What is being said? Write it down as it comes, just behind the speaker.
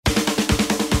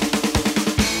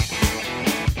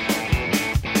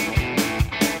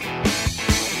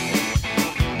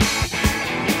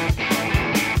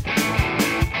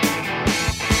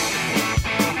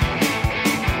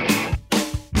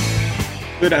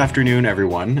Good afternoon,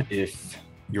 everyone. If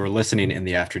you're listening in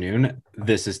the afternoon,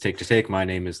 this is Take to Take. My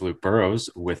name is Luke Burrows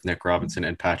with Nick Robinson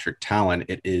and Patrick Talon.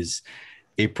 It is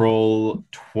April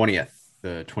 20th,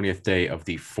 the 20th day of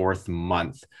the fourth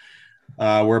month.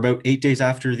 We're about 8 days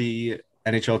after the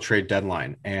NHL trade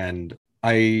deadline, and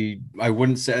I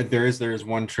wouldn't say there is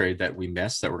one trade that we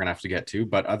missed that we're gonna have to get to,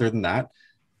 but other than that,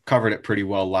 covered it pretty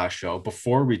well last show.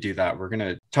 Before we do that, we're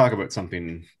gonna talk about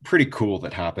something pretty cool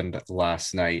that happened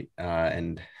last night,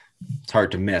 and it's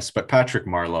hard to miss. But Patrick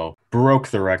Marleau broke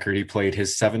the record. He played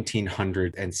his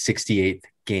 1768th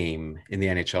game in the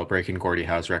NHL, breaking Gordie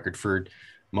Howe's record for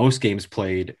most games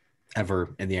played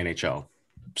ever in the NHL.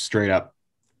 Straight up,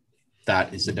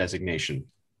 that is a designation.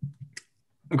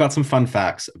 I've got some fun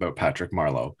facts about Patrick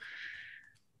Marleau.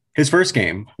 His first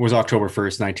game was October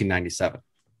 1st, 1997.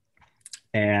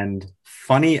 And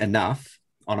funny enough,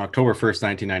 on October 1st,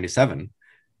 1997,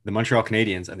 the Montreal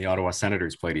Canadiens and the Ottawa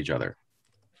Senators played each other.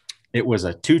 It was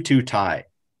a 2-2 tie.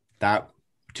 That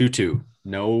 2-2.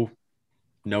 No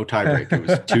tiebreak. It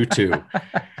was 2-2.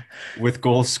 With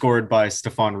goals scored by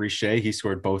Stéphane Richer. He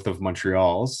scored both of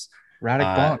Montreal's.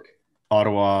 Radek Bonk.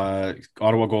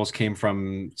 Ottawa goals came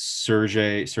from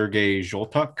Sergei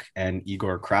Zholtuk and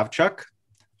Igor Kravchuk.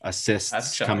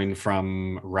 Assists coming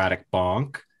from Radek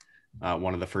Bonk.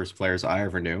 One of the first players I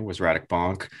ever knew was Radek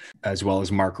Bonk, as well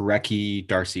as Mark Recchi,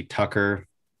 Darcy Tucker.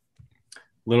 A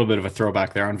little bit of a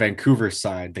throwback there. On Vancouver's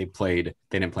side, they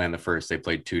didn't play on the first. They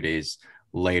played 2 days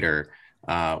later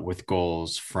with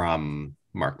goals from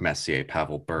Mark Messier,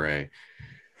 Pavel Bure.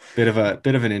 Bit of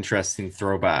an interesting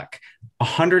throwback.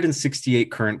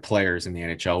 168 current players in the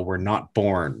NHL were not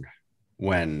born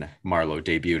when Marleau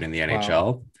debuted in the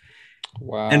NHL.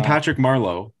 Wow. And Patrick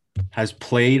Marleau has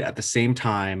played at the same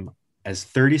time as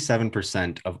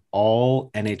 37% of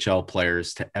all NHL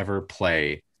players to ever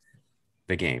play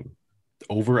the game.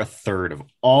 Over a third of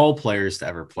all players to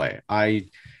ever play.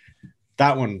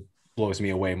 That one blows me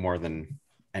away more than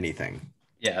anything.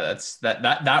 Yeah,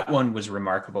 that one was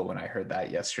remarkable when I heard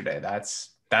that yesterday.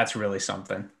 That's really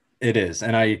something. It is.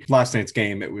 And last night's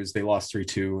game, they lost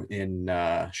 3-2 in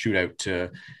shootout to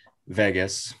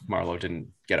Vegas. Marleau didn't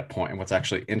get a point. And what's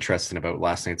actually interesting about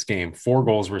last night's game, 4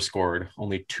 goals were scored.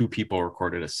 Only 2 people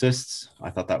recorded assists.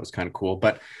 I thought that was kind of cool.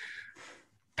 But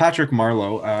Patrick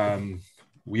Marleau,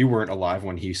 we weren't alive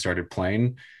when he started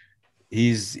playing.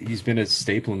 He's been a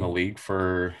staple in the league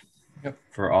for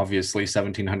obviously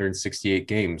 1768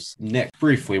 games. Nick,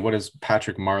 briefly, what has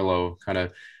Patrick Marleau kind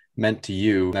of meant to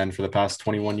you then for the past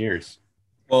 21 years?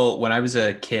 Well, when I was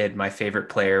a kid, my favorite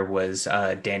player was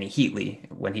Danny Heatley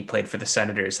when he played for the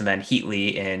Senators. And then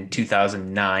Heatley in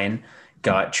 2009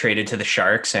 got traded to the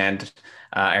Sharks. And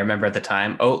I remember at the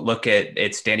time,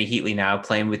 it's Danny Heatley now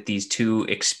playing with these 2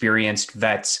 experienced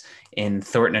vets in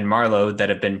Thornton and Marleau that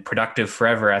have been productive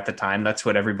forever at the time. That's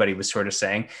what everybody was sort of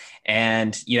saying.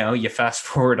 And, you fast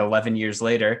forward 11 years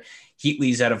later,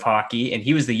 Heatley's out of hockey, and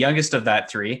he was the youngest of that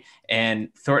 3.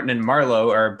 And Thornton and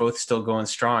Marleau are both still going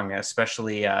strong,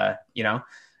 especially, Joe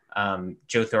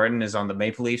Thornton is on the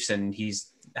Maple Leafs, and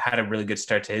he's had a really good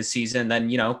start to his season. Then,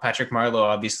 Patrick Marleau,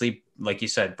 obviously, like you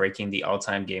said, breaking the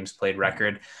all-time games played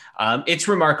record. It's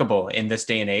remarkable in this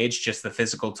day and age, just the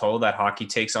physical toll that hockey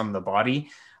takes on the body.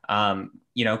 No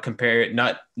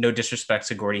disrespect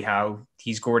to Gordie Howe.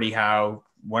 He's Gordie Howe,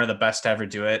 one of the best to ever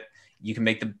do it. You can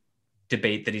make the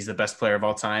debate that he's the best player of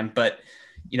all time, but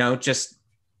just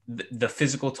the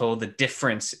physical toll, the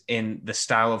difference in the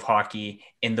style of hockey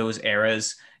in those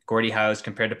eras, Gordie Howe's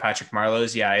compared to Patrick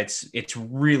Marleau's. Yeah, it's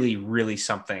really, really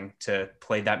something to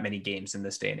play that many games in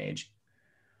this day and age.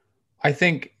 I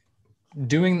think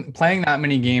playing that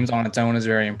many games on its own is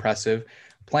very impressive.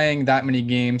 Playing that many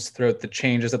games throughout the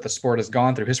changes that the sport has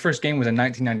gone through. His first game was in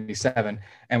 1997,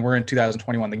 and we're in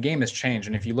 2021. The game has changed,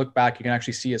 and if you look back, you can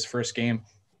actually see his first game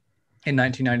in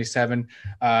 1997.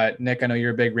 Nick, I know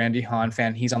you're a big Randy Hahn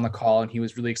fan. He's on the call, and he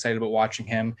was really excited about watching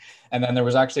him. And then there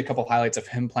was actually a couple of highlights of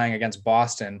him playing against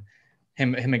Boston,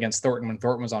 him against Thornton when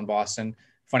Thornton was on Boston.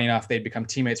 Funny enough, they'd become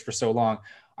teammates for so long.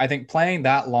 I think playing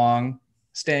that long,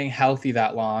 staying healthy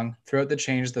that long throughout the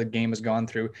changes the game has gone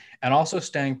through, and also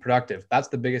staying productive. That's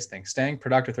the biggest thing, staying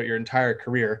productive throughout your entire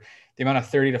career. The amount of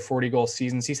 30 to 40 goal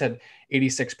seasons. He's had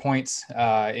 86 points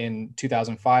in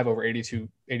 2005 over 82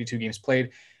 games played.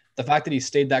 The fact that he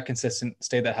stayed that consistent,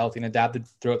 stayed that healthy, and adapted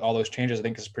throughout all those changes, I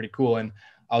think is pretty cool. And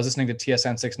I was listening to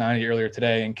TSN 690 earlier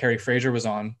today, and Kerry Fraser was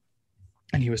on,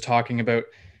 and he was talking about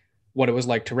what it was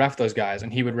like to ref those guys.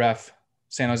 And he would ref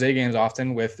San Jose games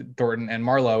often with Thornton and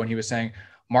Marleau. And he was saying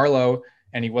Marleau,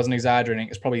 and he wasn't exaggerating,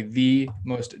 is probably the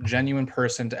most genuine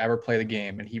person to ever play the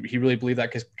game. And he really believed that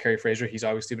because Kerry Fraser, he's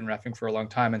obviously been reffing for a long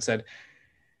time, and said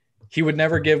he would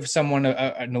never give someone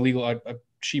an illegal, a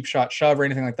cheap shot shove or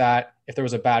anything like that. If there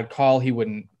was a bad call, he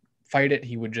wouldn't fight it.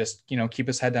 He would just, keep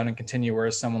his head down and continue.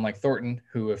 Whereas someone like Thornton,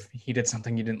 who if he did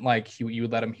something you didn't like, you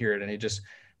would let him hear it. And it just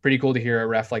pretty cool to hear a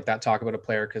ref like that talk about a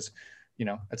player, because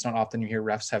it's not often you hear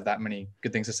refs have that many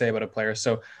good things to say about a player.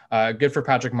 So good for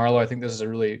Patrick Marleau. I think this is a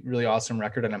really, really awesome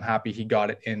record, and I'm happy he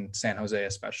got it in San Jose,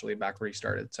 especially back where he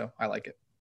started. So I like it.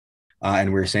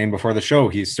 And we were saying before the show,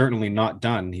 he's certainly not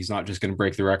done. He's not just going to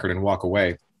break the record and walk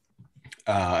away.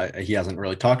 He hasn't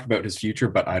really talked about his future,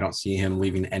 but I don't see him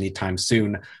leaving anytime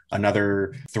soon.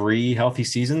 Another 3 healthy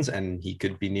seasons, and he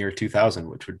could be near 2,000,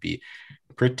 which would be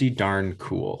pretty darn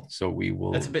cool. So we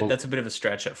will. That's a bit of a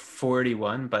stretch at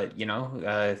 41, but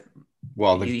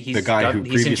well, the guy who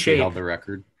previously held the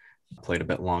record played a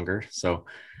bit longer, so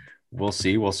we'll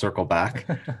see. We'll circle back.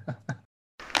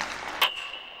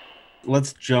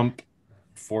 Let's jump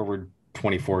forward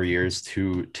 24 years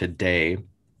to today.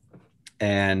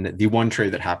 And the one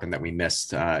trade that happened that we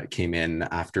missed came in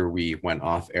after we went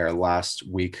off air last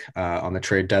week on the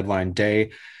trade deadline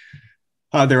day.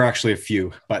 There are actually a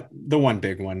few, but the one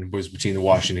big one was between the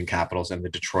Washington Capitals and the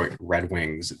Detroit Red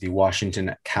Wings. The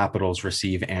Washington Capitals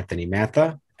receive Anthony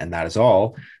Mantha, and that is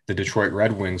all. The Detroit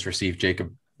Red Wings receive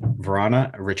Jacob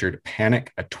Vrana, Richard Panik,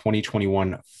 a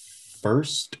 2021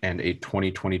 first and a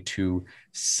 2022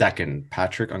 second.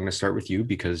 Patrick, I'm going to start with you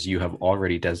because you have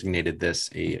already designated this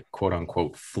a quote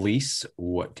unquote fleece.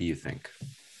 What do you think?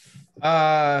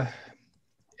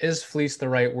 Is fleece the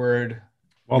right word?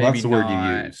 Well, maybe that's the word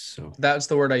you use. So that's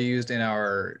the word I used in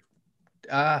our,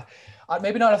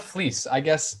 maybe not a fleece, I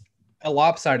guess a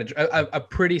lopsided, a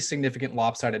pretty significant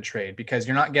lopsided trade, because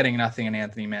you're not getting nothing in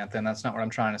Anthony Mantha, and that's not what I'm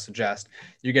trying to suggest.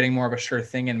 You're getting more of a sure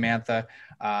thing in Mantha.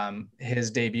 His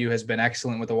debut has been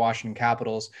excellent with the Washington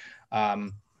Capitals. A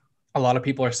lot of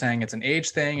people are saying it's an age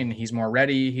thing and he's more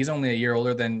ready. He's only a year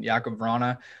older than Jakub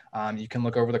Vrana. You can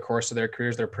look over the course of their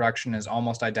careers. Their production is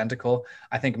almost identical.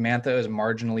 I think Mantha is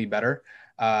marginally better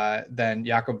than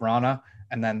Jakub Vrana.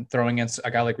 And then throwing in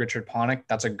a guy like Richard Panik,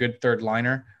 that's a good third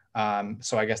liner.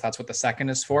 So I guess that's what the second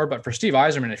is for. But for Steve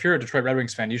Yzerman, if you're a Detroit Red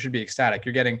Wings fan, you should be ecstatic.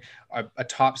 You're getting a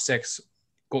top 6,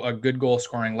 a good goal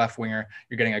scoring left winger.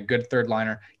 You're getting a good third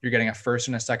liner. You're getting a first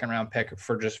and a second round pick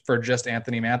for just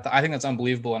Anthony Mantha. I think that's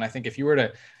unbelievable. And I think if you were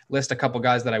to list a couple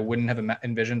guys that I wouldn't have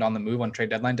envisioned on the move on trade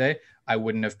deadline day, I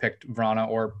wouldn't have picked Vrana,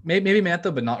 or maybe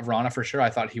Mantha, but not Vrana for sure. I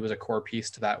thought he was a core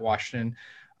piece to that Washington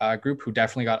group who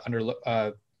definitely got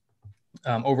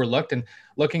overlooked. And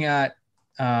looking at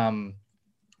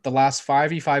the last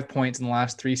 5 points in the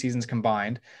last 3 seasons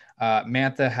combined,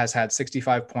 Mantha has had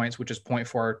 65 points, which is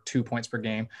 0.42 points per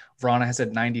game. Vrana has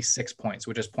had 96 points,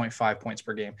 which is 0.5 points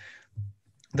per game.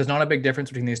 There's not a big difference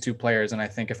between these two players. And I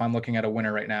think if I'm looking at a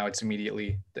winner right now, it's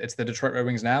the Detroit Red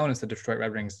Wings now, and it's the Detroit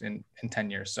Red Wings in 10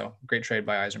 years. So great trade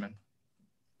by Yzerman.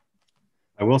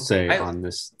 I will say on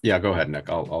this. Yeah, go ahead, Nick.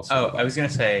 I was going to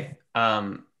say,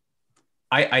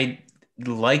 I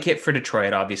like it for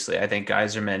Detroit. Obviously, I think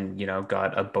Yzerman,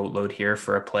 got a boatload here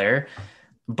for a player.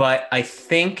 But I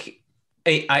think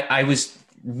I was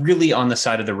really on the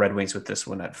side of the Red Wings with this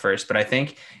one at first. But I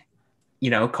think,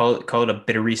 call it a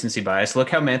bit of recency bias. Look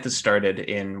how Mantha started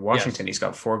in Washington. Yes. He's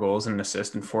got 4 goals and an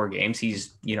assist in 4 games. He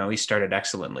started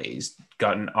excellently. He's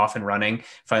gotten off and running.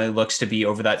 Finally looks to be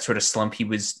over that sort of slump he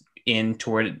was in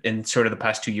sort of the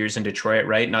past 2 years in Detroit,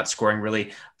 right? Not scoring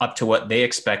really up to what they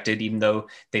expected, even though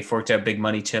they forked out big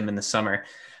money to him in the summer.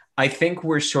 I think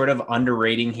we're sort of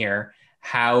underrating here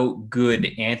how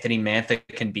good Anthony Mantha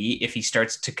can be if he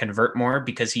starts to convert more,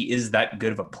 because he is that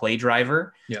good of a play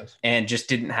driver. Yes. And just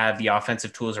didn't have the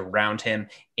offensive tools around him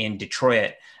in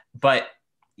Detroit. But,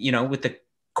 with the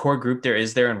core group there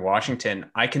in Washington,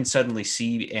 I can suddenly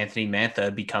see Anthony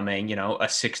Mantha becoming, a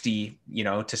 60,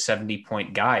 to 70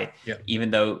 point guy,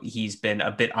 even though he's been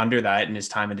a bit under that in his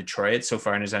time in Detroit so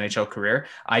far in his NHL career.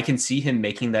 I can see him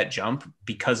making that jump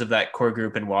because of that core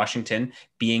group in Washington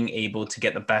being able to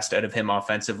get the best out of him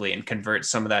offensively and convert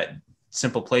some of that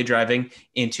simple play driving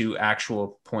into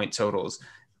actual point totals.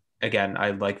 Again,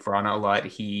 I like Vrana a lot.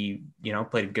 He,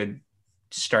 played a good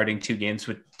starting 2 games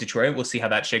with Detroit. We'll see how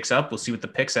that shakes up. We'll see what the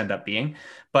picks end up being.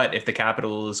 But if the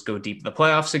Capitals go deep in the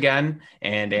playoffs again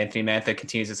and Anthony Mantha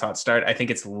continues his hot start, I think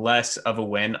it's less of a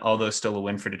win, although still a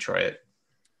win for Detroit.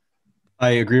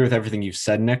 I agree with everything you've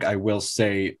said, Nick. I will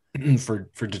say for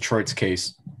Detroit's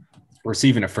case,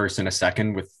 receiving a first and a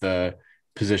second with the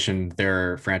position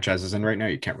their franchise is in right now,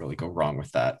 you can't really go wrong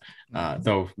with that.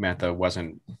 Though Mantha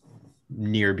wasn't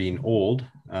near being old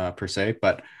per se,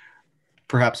 but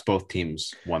perhaps both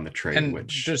teams won the trade. And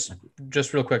which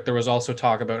just real quick, there was also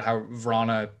talk about how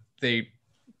Vrana,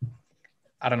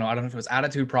 I don't know if it was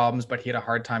attitude problems, but he had a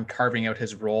hard time carving out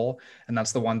his role. And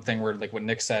that's the one thing where, like what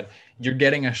Nick said, you're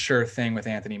getting a sure thing with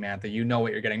Anthony Mantha. You know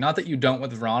what you're getting. Not that you don't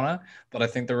with Vrana, but I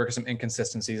think there were some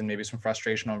inconsistencies and maybe some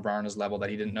frustration on Vrana's level that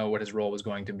he didn't know what his role was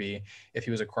going to be if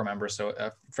he was a core member. So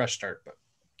a fresh start. But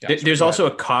yeah, there's also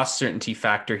a cost certainty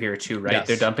factor here too, right? Yes.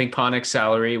 They're dumping Panik's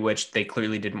salary, which they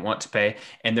clearly didn't want to pay,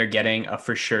 and they're getting a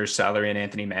for sure salary in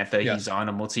Anthony Mantha. Yes. He's on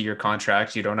a multi-year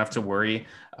contract. You don't have to worry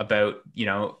about,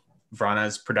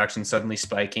 Vrana's production suddenly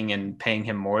spiking and paying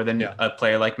him more than a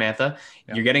player like Mantha.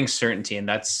 Yeah. You're getting certainty, and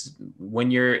that's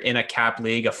when you're in a cap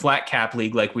league, a flat cap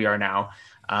league like we are now.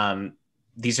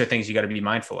 These are things you got to be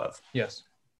mindful of. Yes.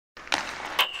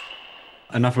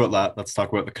 Enough about that. Let's talk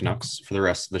about the Canucks for the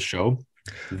rest of the show.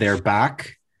 They're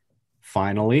back,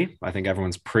 finally. I think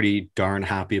everyone's pretty darn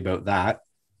happy about that.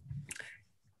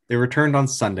 They returned on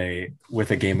Sunday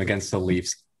with a game against the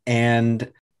Leafs, and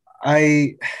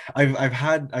I've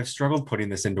struggled putting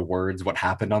this into words, what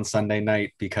happened on Sunday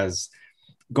night, because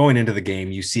going into the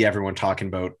game, you see everyone talking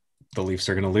about the Leafs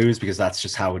are going to lose because that's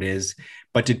just how it is.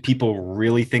 But did people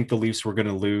really think the Leafs were going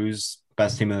to lose?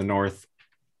 Best team in the North,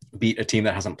 beat a team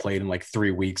that hasn't played in like 3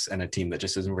 weeks and a team that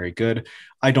just isn't very good?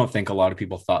 I don't think a lot of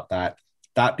people thought that.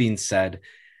 That being said,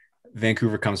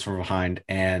 Vancouver comes from behind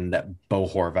and Bo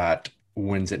Horvat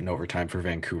wins it in overtime for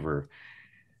Vancouver.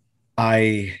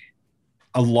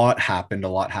 A lot happened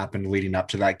leading up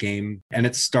to that game. And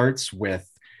it starts with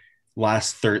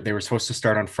they were supposed to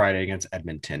start on Friday against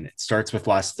Edmonton. It starts with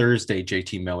last Thursday,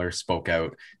 JT Miller spoke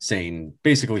out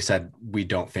basically said, we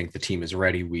don't think the team is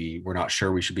ready. We're not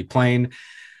sure we should be playing.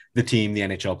 The team, the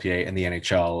NHLPA and the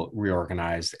NHL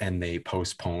reorganized, and they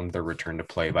postponed their return to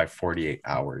play by 48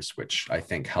 hours, which I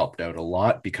think helped out a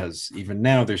lot, because even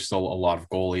now there's still a lot of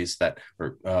goalies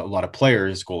a lot of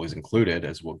players, goalies included,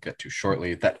 as we'll get to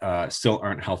shortly, that still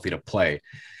aren't healthy to play.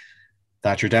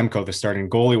 Thatcher Demko, the starting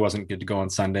goalie, wasn't good to go on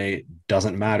Sunday.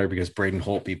 Doesn't matter because Braden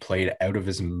Holtby played out of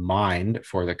his mind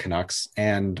for the Canucks.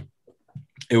 And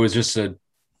it was just a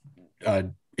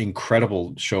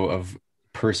incredible show of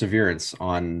perseverance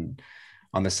on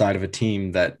the side of a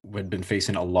team that had been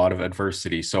facing a lot of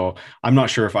adversity. So I'm not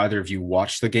sure if either of you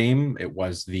watched the game. It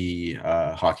was the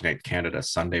Hockey Night Canada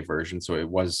Sunday version, so it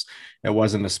was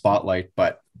in the spotlight,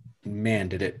 but man,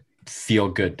 did it feel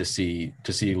good to see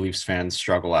Leafs fans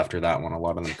struggle after that one. A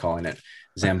lot of them calling it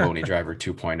Zamboni driver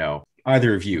 2.0.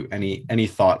 Either of you, any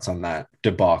thoughts on that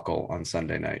debacle on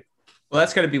Sunday night? Well,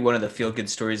 that's got to be one of the feel-good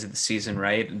stories of the season,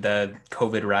 right? The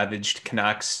COVID-ravaged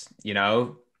Canucks,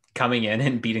 coming in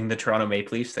and beating the Toronto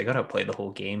Maple Leafs. They got to play the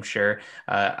whole game, sure.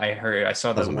 I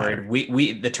saw the word,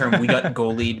 the term "we got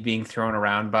goalied" being thrown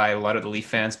around by a lot of the Leaf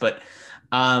fans, but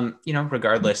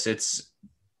regardless,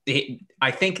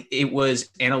 I think it was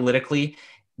analytically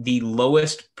the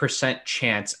lowest percent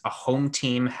chance a home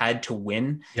team had to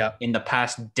win in the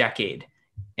past decade.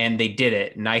 And they did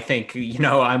it. And I think,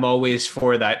 I'm always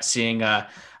for that, seeing a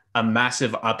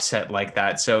massive upset like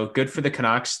that. So good for the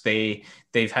Canucks.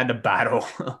 They've had to battle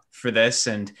for this,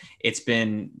 and it's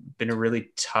been a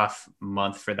really tough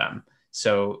month for them.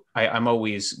 So I'm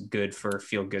always good for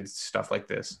feel good stuff like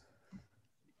this.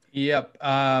 Yep.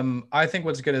 I think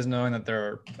what's good is knowing that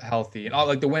they're healthy. And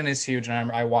like the win is huge.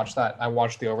 And I watched that. I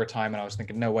watched the overtime and I was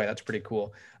thinking, no way, that's pretty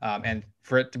cool. And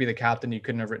for it to be the captain, you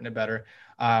couldn't have written it better.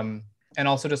 And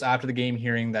also just after the game,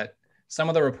 hearing that some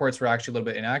of the reports were actually a little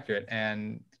bit inaccurate.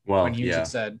 And when Hughes had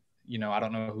said, I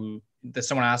don't know who,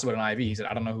 someone asked about an IV. He said,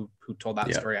 I don't know who told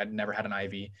that story. I'd never had an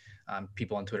IV.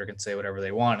 People on Twitter can say whatever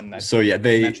they want. And that,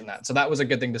 they mentioned that. So that was a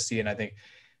good thing to see. And I think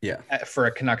for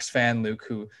a Canucks fan, Luke,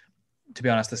 who, to be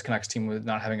honest, this Canucks team did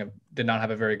not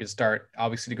have a very good start.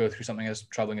 Obviously, to go through something as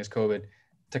troubling as COVID,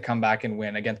 to come back and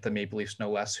win against the Maple Leafs,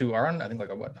 no less, who are on, I think, a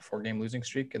 4-game losing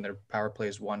streak, and their power play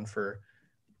is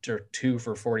 2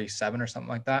 for 47 or something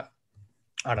like that.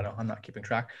 I don't know. I'm not keeping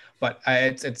track, but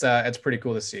it's pretty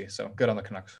cool to see. So good on the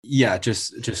Canucks. Yeah,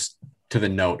 just to the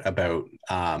note about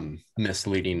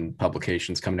misleading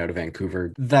publications coming out of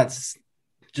Vancouver, that's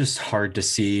just hard to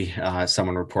see.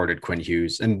 Someone reported Quinn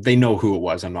Hughes, and they know who it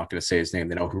was. I'm not going to say his name.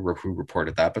 They know who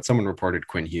reported that, but someone reported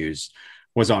Quinn Hughes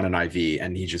was on an IV,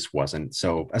 and he just wasn't.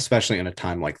 So especially in a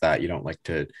time like that, you don't like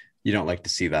to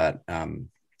see that.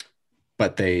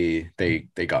 But they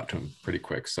got to him pretty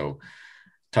quick. So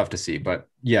tough to see, but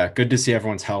yeah, good to see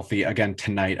everyone's healthy again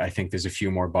tonight. I think there's a few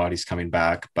more bodies coming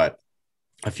back, but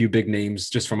a few big names,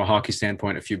 just from a hockey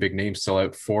standpoint, a few big names still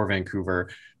out for Vancouver,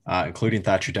 including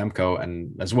Thatcher Demko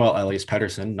and as well Elias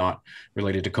Pettersson, not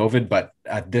related to COVID, but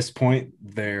at this point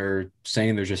they're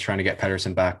saying they're just trying to get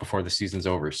Pettersson back before the season's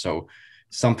over. So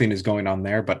something is going on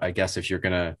there, but I guess if you're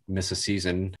going to miss a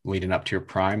season leading up to your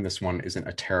prime, this one isn't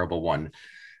a terrible one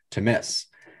to miss.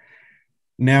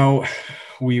 Now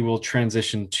we will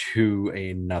transition to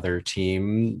another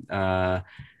team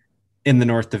in the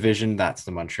North Division. That's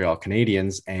the Montreal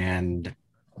Canadiens, and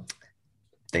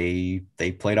they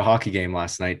played a hockey game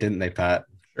last night, didn't they, Pat?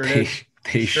 Sure They, did.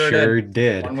 they sure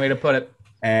did. One way to put it.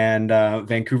 And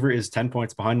Vancouver is 10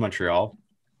 points behind Montreal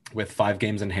with 5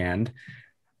 games in hand.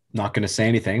 Not going to say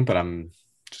anything, but I'm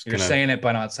just You're going to saying it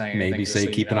by not saying anything. maybe say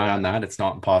keep an eye on that. It's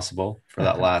not impossible for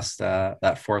that last that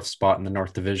 4th spot in the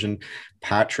North Division.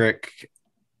 Patrick,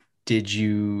 did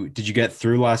you get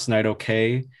through last night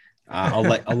okay? I'll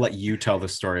let you tell the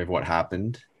story of what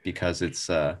happened, because it's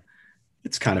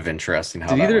kind of interesting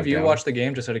how Did either of went you down. watch the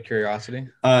game, just out of curiosity?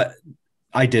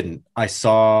 I didn't. I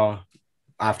saw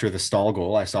after the stall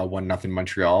goal, I saw 1-0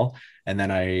 Montreal, and then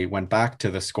I went back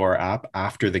to the Score app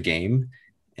after the game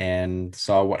and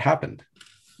saw what happened.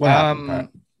 What happened,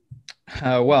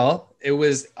 Pat? Well, it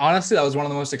was honestly, that was one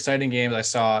of the most exciting games I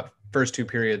saw. First 2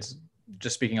 periods,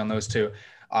 just speaking on those two,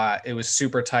 it was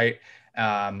super tight.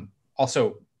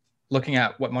 Also, looking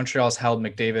at what Montreal's held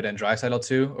McDavid and Draisaitl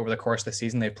to over the course of the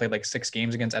season, they've played like 6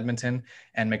 games against Edmonton,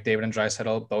 and McDavid and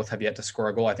Draisaitl both have yet to score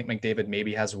a goal. I think McDavid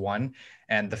maybe has 1,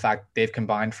 and the fact they've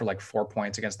combined for like 4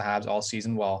 points against the Habs all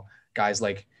season, while guys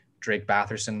like Drake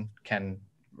Batherson can,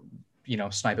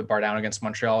 snipe it bar down against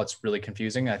Montreal. It's really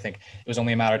confusing. I think it was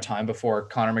only a matter of time before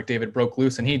Connor McDavid broke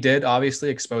loose, and he did, obviously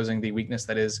exposing the weakness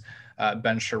that is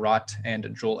Ben Sherratt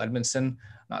and Joel Edmondson.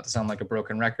 Not to sound like a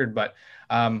broken record, but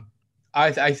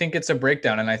I think it's a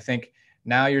breakdown, and I think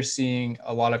now you're seeing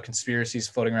a lot of conspiracies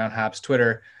floating around Habs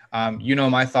Twitter.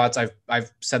 My thoughts.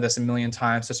 I've said this a million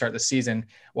times to start the season.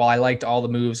 While I liked all the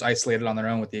moves isolated on their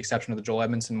own, with the exception of the Joel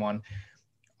Edmondson one,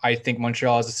 I think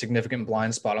Montreal has a significant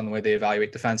blind spot on the way they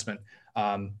evaluate defensemen.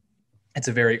 It's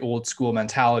a very old school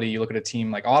mentality. You look at a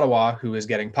team like Ottawa, who is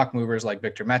getting puck movers like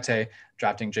Victor Mete,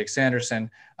 drafting Jake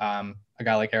Sanderson, a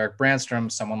guy like Eric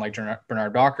Brandstrom, someone like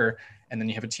Bernard Docker, and then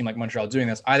you have a team like Montreal doing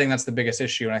this. I think that's the biggest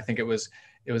issue, and I think it was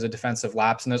a defensive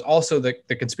lapse. And there's also the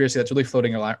conspiracy that's really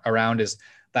floating around is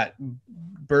that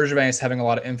Bergevin is having a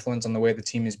lot of influence on the way the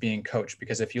team is being coached.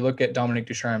 Because if you look at Dominique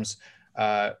Ducharme's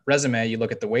resume, you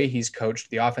look at the way he's coached,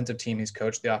 the offensive team he's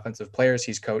coached, the offensive players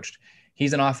he's coached.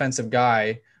 He's an offensive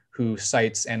guy who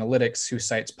cites analytics, who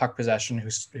cites puck possession,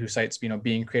 who cites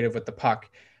being creative with the puck,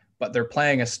 but they're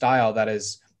playing a style that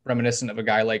is reminiscent of a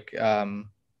guy like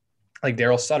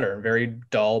Daryl Sutter, very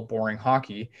dull, boring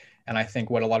hockey. And I think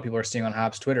what a lot of people are seeing on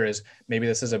Habs Twitter is maybe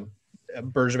this is a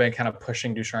Bergevin kind of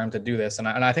pushing Ducharme to do this, and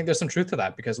I think there's some truth to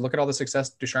that, because look at all the success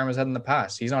Ducharme has had in the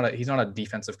past. He's not a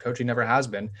defensive coach, he never has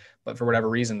been, but for whatever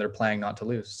reason they're playing not to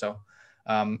lose. So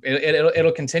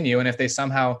it'll continue, and if they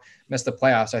somehow miss the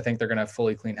playoffs, I think they're going to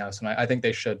fully clean house, and I think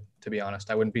they should. To be honest,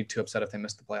 I wouldn't be too upset if they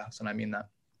missed the playoffs, and I mean that.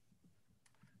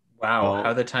 Wow,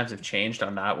 how the times have changed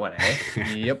on that one,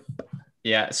 eh? Yep.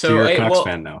 Yeah. So you're a Canucks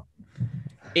fan now.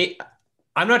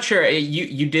 I'm not sure.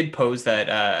 You did pose that.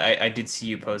 I did see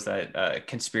you pose that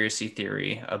conspiracy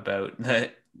theory about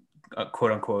the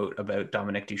quote unquote about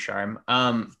Dominic Ducharme.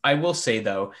 I will say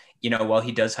though, while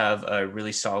he does have a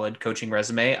really solid coaching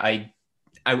resume,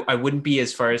 I wouldn't be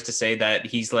as far as to say that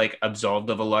he's like absolved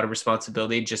of a lot of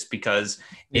responsibility just because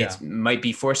it might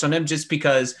be forced on him. Just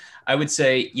because I would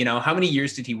say, how many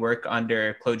years did he work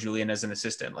under Claude Julien as an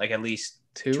assistant? Like at least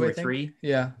two or three?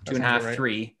 Yeah. 2.5, right.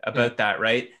 3 about that.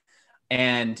 Right.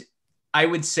 And I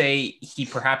would say he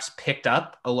perhaps picked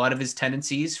up a lot of his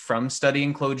tendencies from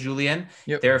studying Claude Julien,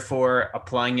 therefore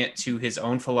applying it to his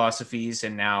own philosophies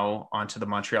and now onto the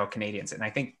Montreal Canadiens. And I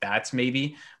think that's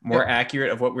maybe more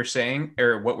accurate of what we're saying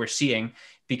or what we're seeing,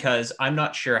 because I'm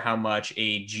not sure how much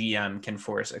a GM can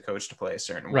force a coach to play a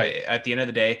certain way. At the end of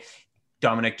the day,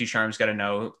 Dominic Ducharme's got to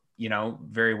know,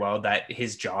 very well that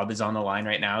his job is on the line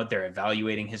right now. They're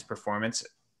evaluating his performance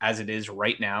as it is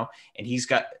right now. And he's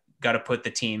got to put the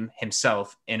team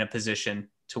himself in a position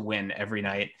to win every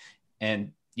night.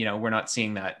 And, we're not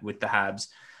seeing that with the Habs.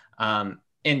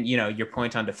 And, your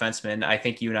point on defensemen, I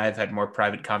think you and I have had more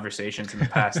private conversations in the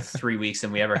past 3 weeks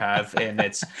than we ever have. And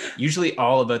it's usually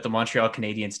all about the Montreal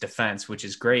Canadiens defense, which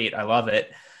is great. I love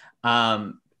it.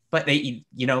 But they,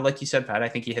 like you said, Pat, I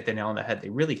think you hit the nail on the head. They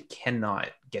really cannot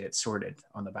get it sorted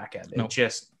on the back end. It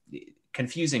just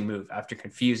confusing move after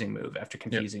confusing move after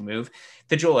confusing move.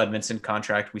 The Joel Edmondson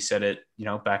contract, we said it,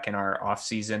 back in our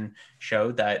off-season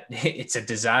show that it's a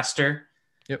disaster.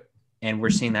 Yep. And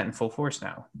we're seeing that in full force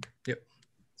now. Yep.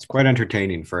 It's quite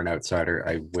entertaining for an outsider,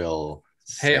 I will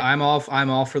say. Hey, I'm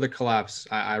all for the collapse.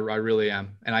 I really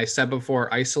am. And I said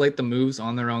before, isolate the moves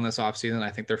on their own this offseason. I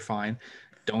think they're fine.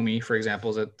 Domi, for example,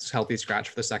 is a healthy scratch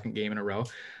for the second game in a row.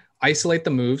 Isolate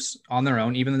the moves on their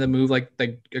own, even the move like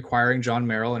acquiring John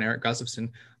Merrill and Eric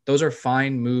Gustafson. Those are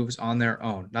fine moves on their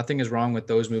own. Nothing is wrong with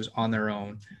those moves on their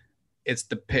own. It's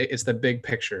the big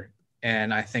picture.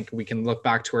 And I think we can look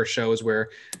back to our shows where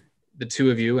the two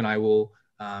of you, and I will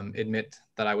admit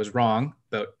that I was wrong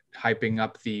about hyping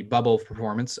up the bubble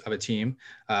performance of a team,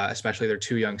 especially their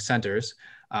two young centers.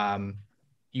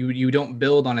 You don't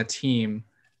build on a team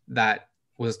that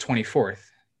was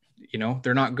 24th.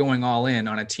 They're not going all in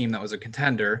on a team that was a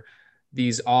contender.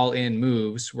 These all in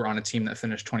moves were on a team that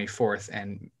finished 24th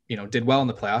and, did well in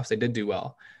the playoffs. They did do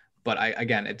well. But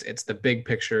it's the big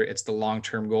picture. It's the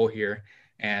long-term goal here.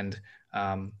 And we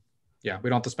don't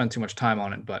have to spend too much time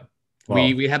on it, but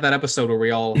we had that episode where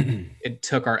we all, it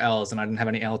took our L's and I didn't have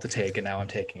any L to take. And now I'm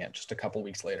taking it just a couple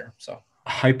weeks later. So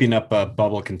hyping up a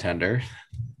bubble contender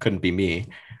couldn't be me,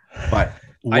 but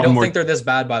I don't think they're this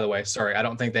bad, by the way. Sorry. I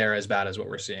don't think they're as bad as what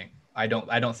we're seeing. I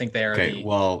don't think they are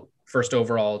the first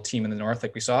overall team in the North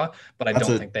like we saw, but I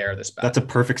don't think they are this bad. That's a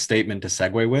perfect statement to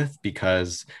segue with,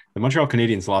 because the Montreal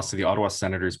Canadiens lost to the Ottawa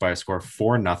Senators by a score of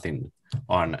 4-0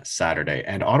 on Saturday.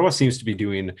 And Ottawa seems to be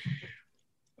doing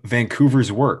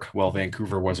Vancouver's work while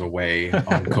Vancouver was away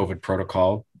on COVID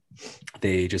protocol.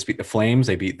 They just beat the Flames.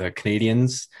 They beat the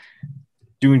Canadiens.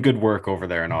 Doing good work over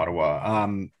there in Ottawa.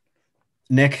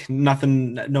 Nick,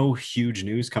 no huge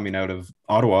news coming out of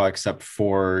Ottawa, except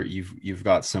for you've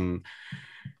got some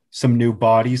new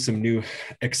bodies, some new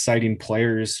exciting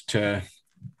players to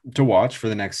watch for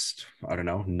the next,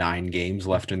 9 games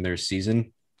left in their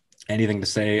season. Anything to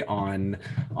say on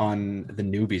the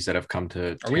newbies that have come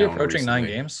to Are we approaching recently? 9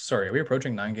 games? Sorry, are we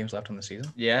approaching 9 games left in the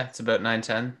season? Yeah, it's about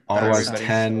 9-10. Ottawa's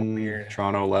 10, so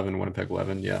Toronto 11, Winnipeg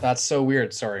 11. Yeah, that's so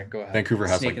weird. Sorry, go ahead. Vancouver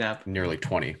has nearly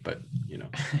 20, but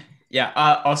Yeah,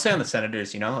 I'll say on the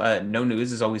Senators, no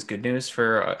news is always good news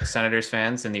for Senators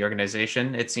fans and the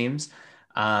organization, it seems.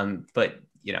 But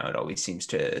it always seems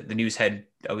the news head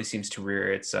always seems to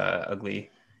rear its ugly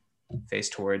face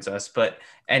towards us. But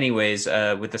anyways,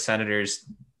 with the Senators,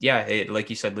 like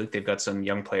you said, Luke, they've got some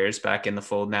young players back in the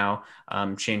fold now.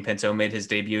 Shane Pinto made his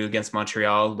debut against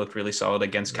Montreal, looked really solid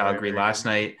against Calgary last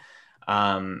night.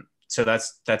 So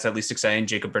that's at least exciting.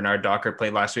 Jacob Bernard-Docker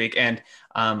played last week. And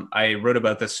I wrote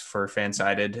about this for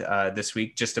Fansided this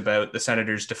week, just about the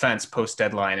Senators' defense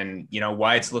post-deadline and,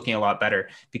 why it's looking a lot better,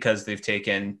 because they've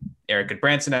taken Eric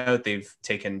Goodbranson out. They've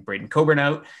taken Braden Coburn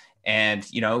out. And,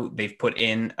 they've put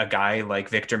in a guy like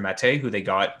Victor Mete, who they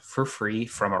got for free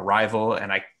from a rival.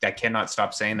 And I cannot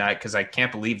stop saying that because I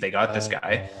can't believe they got this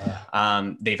guy.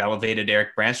 They've elevated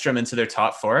Eric Brandstrom into their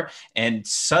top 4. And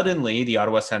suddenly the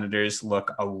Ottawa Senators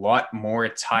look a lot more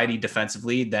tidy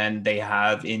defensively than they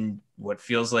have in what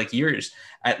feels like years,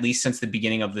 at least since the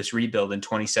beginning of this rebuild in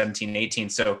 2017-18.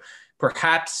 So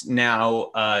perhaps now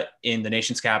in the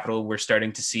nation's capital, we're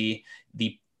starting to see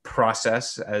the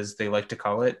process, as they like to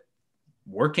call it,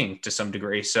 working to some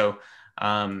degree. So,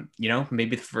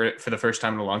 maybe for the first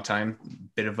time in a long time,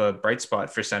 bit of a bright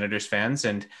spot for Senators fans.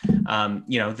 And,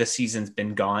 this season's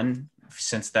been gone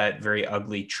since that very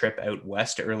ugly trip out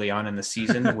west early on in the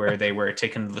season where they were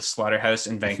taken to the slaughterhouse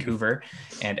in Vancouver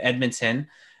and Edmonton.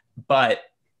 But,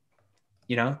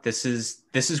 this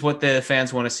is what the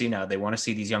fans want to see now. They want to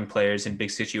see these young players in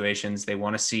big situations. They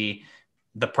want to see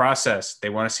the process. They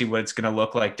want to see what it's going to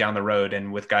look like down the road.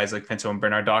 And with guys like Pinto and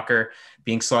Bernard-Docker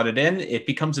being slotted in, it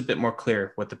becomes a bit more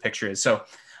clear what the picture is. So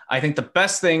I think the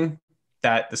best thing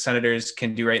that the Senators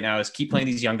can do right now is keep playing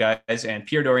these young guys. And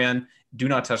Pierre Dorion, do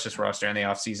not touch this roster in the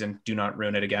offseason. Do not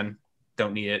ruin it again.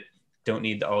 Don't need it. Don't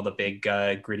need all the big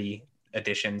gritty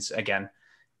additions again.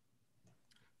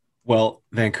 Well,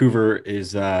 Vancouver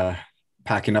is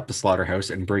packing up the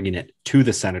slaughterhouse and bringing it to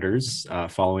the Senators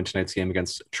following tonight's game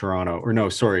against Toronto. Or no,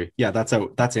 sorry. Yeah, that's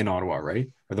in Ottawa, right?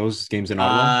 Are those games in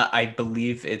Ottawa? I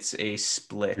believe it's a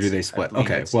split. Do they split?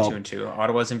 Okay, well, 2-2.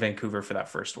 Ottawa's in Vancouver for that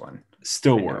first one.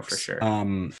 Still works for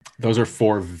sure. Those are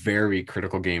 4 very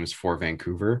critical games for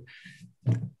Vancouver.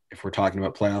 If we're talking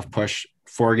about playoff push,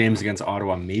 4 games against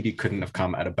Ottawa maybe couldn't have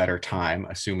come at a better time,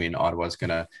 assuming Ottawa's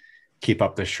going to keep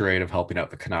up the charade of helping out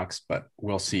the Canucks, but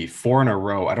we'll see. 4 in a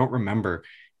row. I don't remember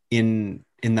in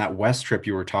that West trip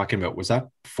you were talking about. Was that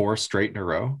 4 straight in a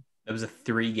row? It was a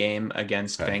 3-game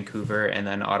against Vancouver, and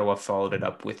then Ottawa followed it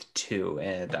up with 2.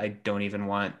 And I don't even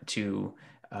want to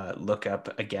look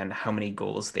up again how many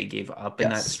goals they gave up in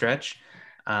that stretch.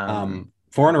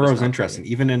 4 in a row is interesting.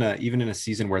 Even in a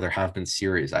season where there have been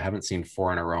series, I haven't seen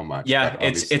 4 in a row much. Yeah,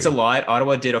 it's a lot.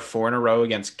 Ottawa did a 4 in a row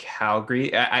against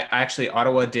Calgary.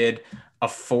 Ottawa did a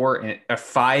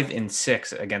 5 in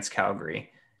 6 against Calgary.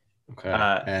 Okay.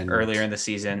 And earlier in the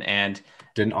season, and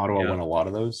didn't Ottawa win a lot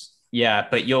of those? Yeah,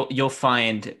 but you'll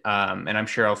find, and I'm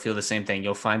sure I'll feel the same thing.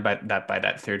 You'll find by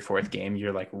that third, fourth game,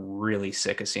 you're like really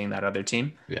sick of seeing that other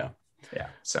team. Yeah. Yeah.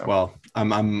 So Well,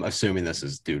 I'm assuming this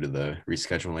is due to the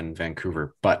rescheduling in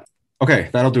Vancouver, but okay,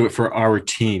 that'll do it for our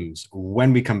teams.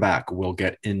 When we come back, we'll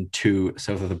get into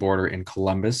south of the border in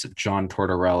Columbus. John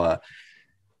Tortorella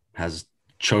has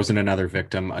chosen another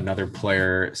victim, another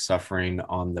player suffering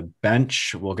on the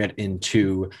bench. We'll get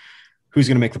into who's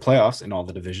going to make the playoffs in all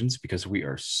the divisions because we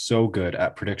are so good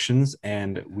at predictions,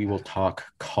 and we will talk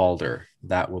Calder.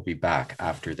 That will be back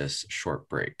after this short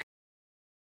break.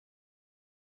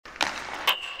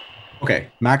 Okay,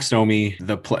 Max Domi,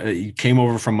 he came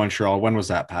over from Montreal. When was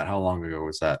that, Pat? How long ago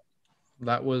was that?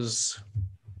 That was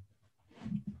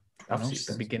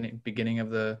beginning of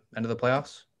the end of the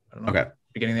playoffs. I don't know. Okay.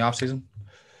 Beginning of the offseason.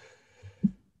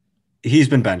 He's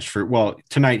been benched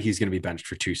tonight he's going to be benched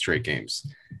for 2 straight games.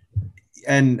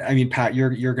 And I mean, Pat,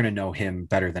 you're going to know him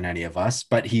better than any of us,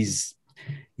 but he's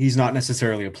not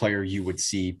necessarily a player you would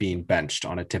see being benched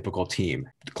on a typical team.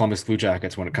 The Columbus Blue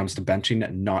Jackets, when it comes to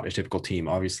benching, not a typical team.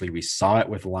 Obviously, we saw it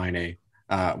with Laine.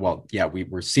 We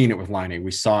were seeing it with Laine.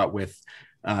 We saw it with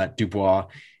Dubois.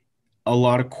 A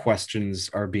lot of questions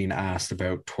are being asked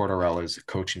about Tortorella's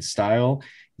coaching style,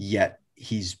 yet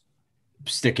he's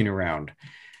sticking around.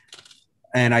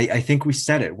 And I think we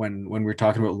said it when we were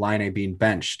talking about Laine being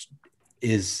benched.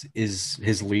 Is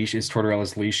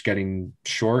Tortorella's leash getting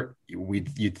short?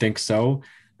 You'd think so.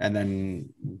 And then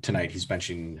tonight he's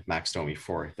benching Max Domi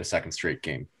for the second straight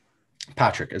game.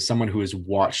 Patrick, as someone who has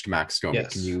watched Max Domi,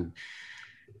 yes.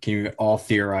 can you all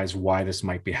theorize why this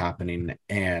might be happening?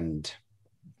 And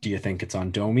do you think it's on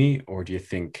Domi, or do you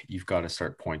think you've got to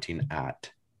start pointing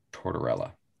at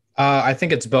Tortorella? I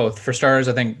think it's both. For starters,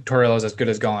 I think Tortorella's as good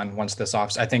as gone once this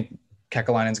off. I think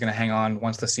Kekalainen's going to hang on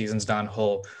once the season's done.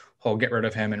 He'll get rid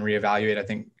of him and reevaluate. I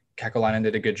think Kekalainen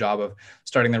did a good job of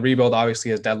starting the rebuild.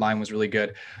 Obviously, his deadline was really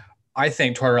good. I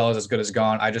think Tortorella is as good as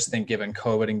gone. I just think given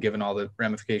COVID and given all the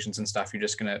ramifications and stuff, you're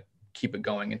just going to keep it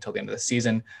going until the end of the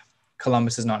season.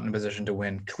 Columbus is not in a position to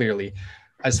win, clearly.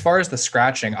 As far as the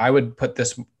scratching, I would put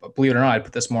this, believe it or not, I'd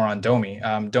put this more on Domi.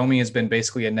 Domi has been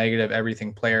basically a negative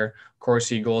everything player.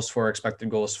 Corsi, goals for, expected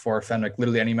goals for, Fenwick,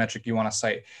 literally any metric you want to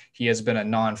cite. He has been a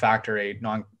non-factor, a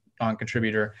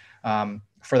non-contributor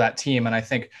for that team. And I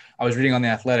think I was reading on The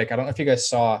Athletic, I don't know if you guys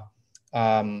saw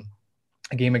a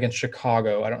game against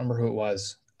Chicago. I don't remember who it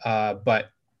was,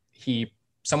 but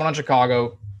someone on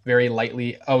Chicago very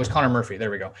lightly, it was Connor Murphy,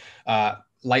 there we go,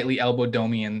 lightly elbowed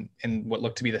Domi in what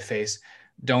looked to be the face.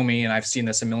 Domi, and I've seen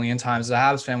this a million times as a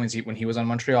Habs fan, when he was on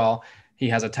Montreal, he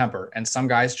has a temper, and some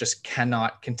guys just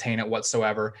cannot contain it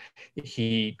whatsoever.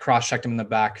 He cross-checked him in the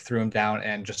back, threw him down,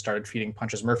 and just started feeding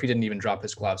punches. Murphy didn't even drop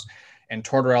his gloves. And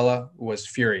Tortorella was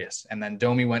furious. And then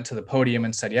Domi went to the podium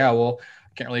and said, yeah, well, I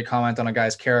can't really comment on a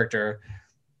guy's character.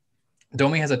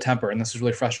 Domi has a temper, and this is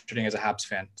really frustrating as a Habs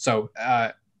fan. So,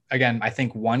 again, I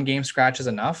think one game scratch is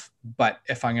enough. But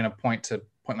if I'm going to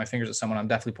point my fingers at someone, I'm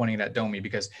definitely pointing it at Domi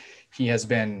because he has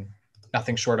been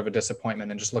nothing short of a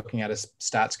disappointment. And just looking at his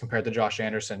stats compared to Josh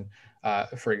Anderson,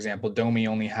 for example, Domi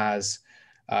only has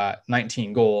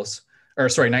 19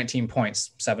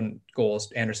 points, 7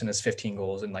 goals. Anderson has 15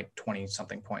 goals and like 20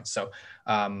 something points. So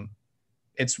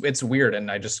it's weird.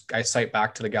 And I cite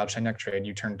back to the Galchenyuk trade.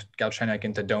 You turned Galchenyuk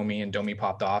into Domi and Domi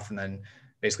popped off, and then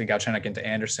basically Galchenyuk into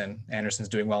Anderson. Anderson's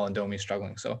doing well and Domi's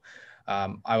struggling. So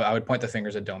I would point the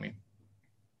fingers at Domi.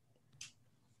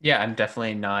 Yeah, I'm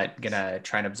definitely not going to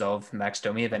try and absolve Max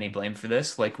Domi of any blame for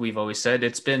this. Like we've always said,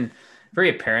 it's been very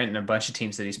apparent in a bunch of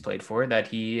teams that he's played for that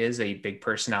he is a big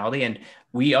personality. And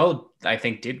we all, I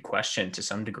think, did question to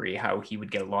some degree how he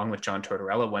would get along with John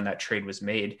Tortorella when that trade was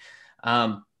made.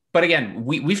 But again,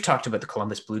 we've talked about the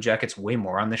Columbus Blue Jackets way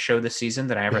more on the show this season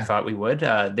than I ever thought we would.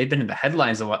 They've been in the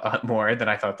headlines a lot more than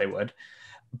I thought they would.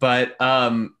 But,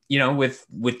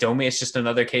 with Domi, it's just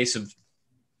another case of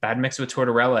bad mix with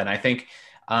Tortorella. And I think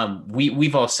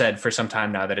we've all said for some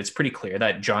time now that it's pretty clear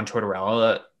that John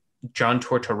Tortorella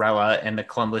and the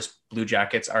Columbus Blue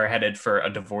Jackets are headed for a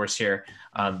divorce here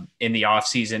in the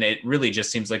offseason. It really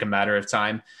just seems like a matter of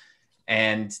time.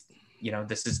 And,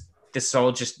 this is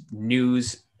all just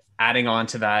news adding on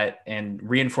to that and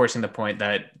reinforcing the point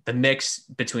that the mix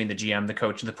between the GM, the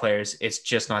coach, and the players, it's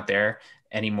just not there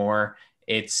anymore.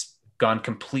 It's gone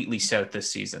completely south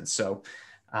this season. So,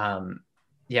 I'm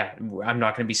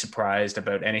not going to be surprised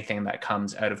about anything that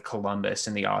comes out of Columbus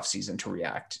in the offseason to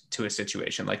react to a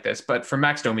situation like this. But for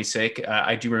Max Domi's sake,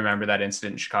 I do remember that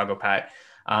incident in Chicago, Pat.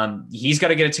 He's got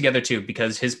to get it together too,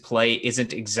 because his play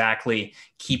isn't exactly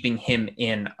keeping him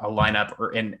in a lineup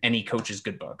or in any coach's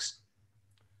good books.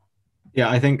 Yeah,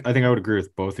 I think I would agree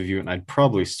with both of you, and I'd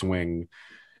probably swing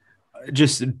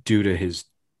just due to his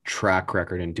track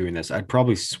record in doing this. I'd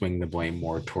probably swing the blame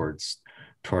more towards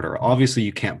Tortorella. Obviously,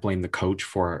 you can't blame the coach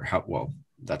for how well.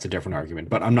 That's a different argument,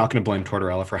 but I'm not going to blame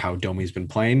Tortorella for how Domi's been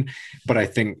playing. But I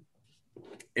think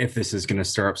if this is going to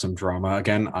stir up some drama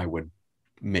again, I would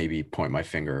maybe point my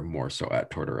finger more so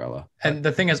at Tortorella. And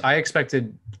the thing is, I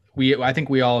think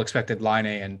we all expected Line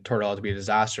and Tortorella to be a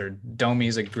disaster. Domi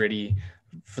is a gritty,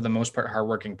 for the most part,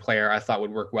 hardworking player. I thought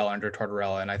would work well under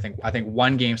Tortorella, and I think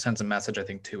one game sends a message. I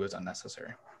think two is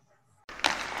unnecessary.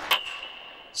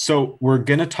 So we're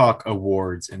gonna talk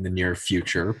awards in the near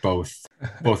future, both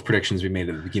predictions we made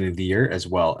at the beginning of the year, as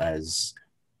well as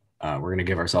we're gonna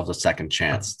give ourselves a second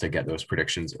chance to get those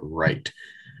predictions right.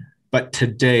 But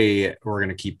today we're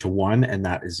gonna keep to one, and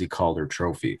that is the Calder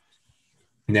Trophy.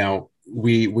 Now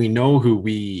we know who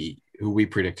we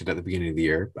predicted at the beginning of the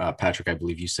year. Patrick, I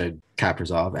believe you said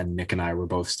Kaprizov, and Nick and I were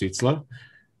both Stützle.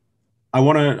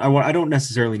 I don't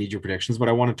necessarily need your predictions, but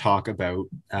I want to talk about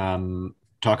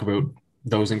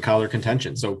those in Calder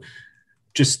contention. So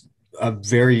just a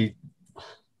very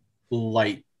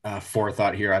light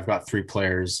forethought here. I've got three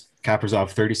players: Kaprizov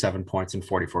 37 points in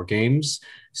 44 games,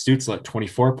 Stützle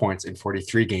 24 points in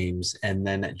 43 games, and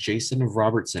then Jason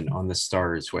Robertson on the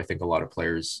Stars, who I think a lot of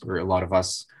players, or a lot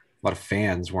of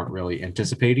fans weren't really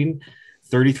anticipating.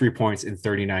 33 points in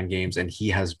 39 games, and he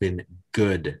has been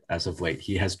good as of late.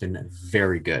 He has been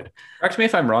very good. Correct me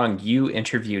if I'm wrong. You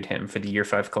interviewed him for the Year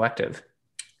 5 Collective.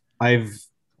 I've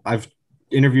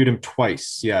interviewed him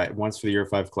twice. Yeah, once for the Year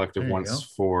 5 Collective, once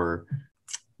for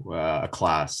a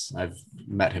class. I've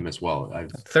met him as well.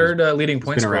 Third leading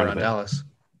point scorer on Dallas.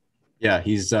 Yeah,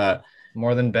 he's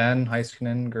more than Ben,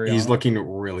 Heiskanen, Gurianov. He's looking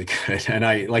really good, and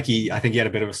I think he had a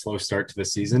bit of a slow start to the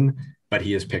season, but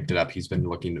he has picked it up. He's been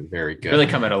looking very good. Really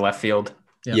come out of left field.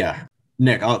 Yeah.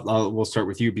 Nick, we'll start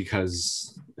with you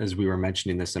because as we were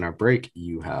mentioning this in our break,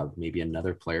 you have maybe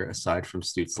another player aside from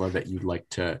Stützle that you'd like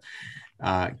to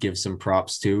give some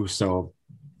props to. So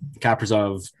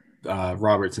Kaprizov,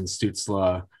 Robertson,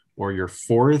 Stützle, or your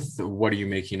fourth. What are you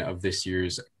making of this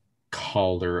year's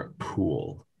Calder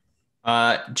pool?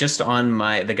 Just on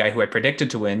the guy who I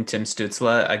predicted to win, Tim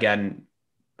Stützle. Again,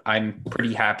 I'm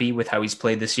pretty happy with how he's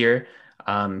played this year.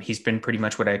 He's been pretty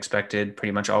much what I expected,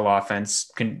 pretty much all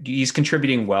offense. He's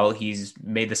contributing well. He's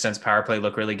made the Sens power play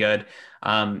look really good.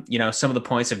 Some of the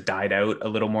points have died out a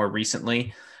little more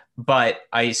recently, but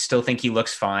I still think he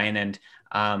looks fine. And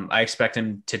I expect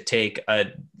him to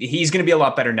he's going to be a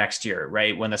lot better next year,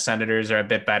 right? When the Senators are a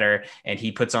bit better and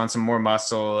he puts on some more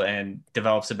muscle and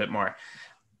develops a bit more.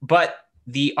 But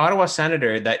the Ottawa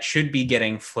Senator that should be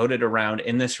getting floated around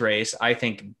in this race, I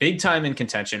think big time in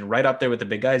contention, right up there with the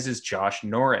big guys, is Josh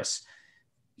Norris.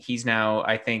 He's now,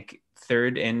 I think,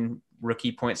 third in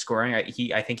rookie point scoring.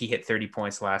 I think he hit 30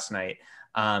 points last night.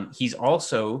 He's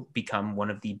also become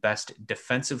one of the best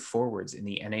defensive forwards in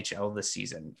the NHL this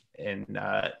season. And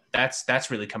that's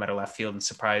really come out of left field and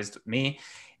surprised me.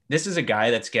 This is a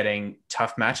guy that's getting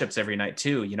tough matchups every night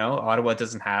too. Ottawa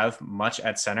doesn't have much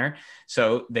at center.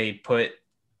 So they put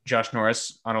Josh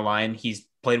Norris on a line. He's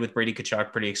played with Brady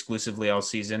Tkachuk pretty exclusively all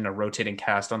season, a rotating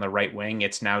cast on the right wing.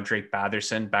 It's now Drake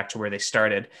Batherson back to where they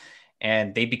started.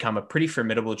 And they become a pretty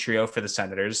formidable trio for the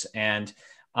Senators. And,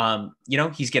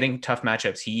 he's getting tough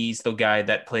matchups. He's the guy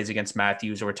that plays against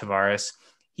Matthews or Tavares.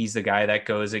 He's the guy that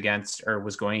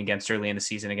was going against early in the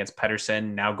season against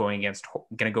Pettersson, now going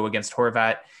to go against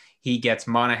Horvat. He gets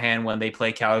Monahan when they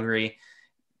play Calgary,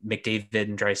 McDavid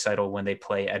and Draisaitl when they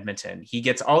play Edmonton. He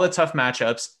gets all the tough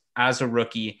matchups as a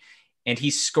rookie, and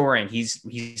he's scoring.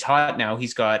 He's hot now.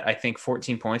 He's got, I think,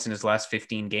 14 points in his last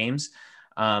 15 games,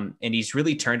 and he's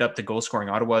really turned up the goal scoring.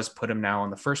 Ottawa's put him now on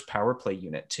the first power play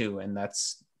unit too, and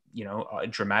that's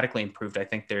dramatically improved. I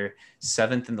think they're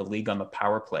 7th in the league on the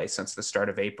power play since the start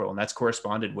of April, and that's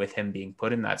corresponded with him being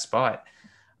put in that spot.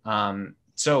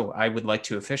 So I would like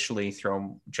to officially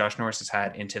throw Josh Norris's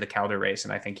hat into the Calder race,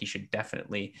 and I think he should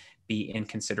definitely be in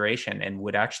consideration and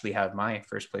would actually have my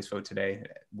first place vote today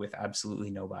with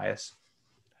absolutely no bias.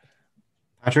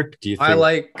 Patrick, do you think... Go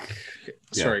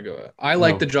ahead. I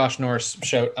like the Josh Norris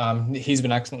shout. He's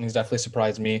been excellent. He's definitely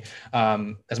surprised me.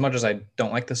 As much as I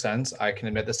don't like the Sens, I can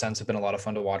admit the Sens have been a lot of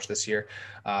fun to watch this year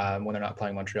when they're not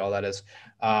playing Montreal, that is.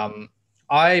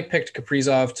 I picked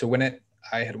Kaprizov to win it.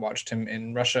 I had watched him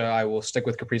in Russia. I will stick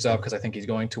with Kaprizov because I think he's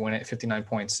going to win it. 59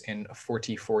 points in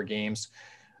 44 games.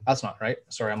 That's not right.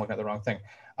 Sorry, I'm looking at the wrong thing.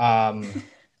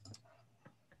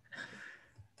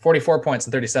 44 points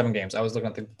in 37 games. I was looking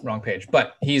at the wrong page,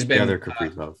 but he's been the other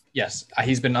Kaprizov. Yes,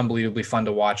 he's been unbelievably fun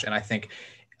to watch, and I think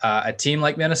a team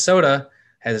like Minnesota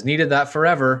has needed that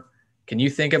forever. Can you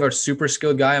think of a super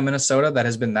skilled guy in Minnesota that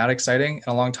has been that exciting in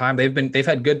a long time? They've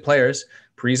had good players.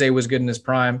 Parise was good in his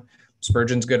prime.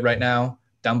 Spurgeon's good right now.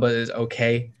 Dumba is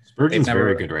okay. Spurgeon's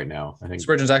very good right now. I think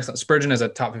Spurgeon's excellent. Spurgeon is a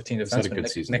top 15 he's had a defenseman. good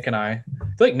season. Nick and I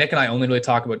feel like Nick and I only really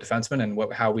talk about defensemen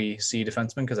and how we see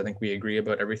defensemen, because I think we agree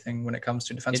about everything when it comes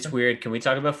to defensemen. It's weird. Can we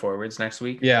talk about forwards next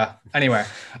week? Yeah. Anyway,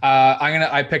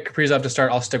 I picked Kaprizov to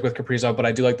start. I'll stick with Kaprizov, but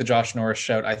I do like the Josh Norris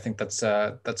shout. I think that's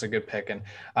a good pick.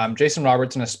 And Jason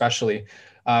Robertson especially,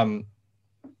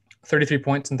 33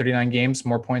 points in 39 games,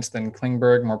 more points than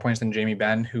Klingberg, more points than Jamie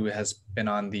Benn, who has been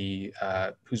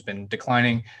who's been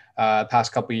declining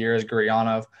past couple of years.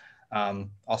 Guryanov.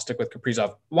 I'll stick with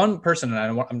Kaprizov. One person,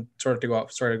 and I'm sorry to go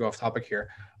off topic here.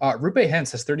 Rupe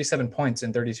Hintz has 37 points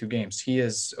in 32 games. He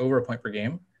is over a point per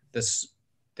game this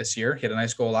year. He had a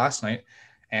nice goal last night,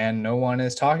 and no one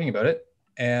is talking about it.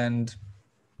 And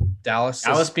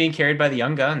Dallas being carried by the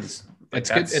young guns. It's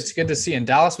good. It's good to see. And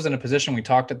Dallas was in a position, we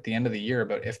talked at the end of the year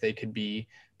about if they could be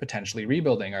potentially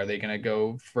rebuilding. Are they going to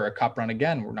go for a cup run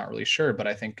again? We're not really sure, but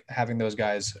I think having those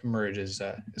guys emerge is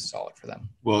solid for them.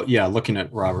 Well, yeah, looking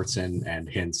at Robertson and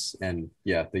Hintz and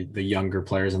the younger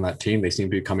players on that team, they seem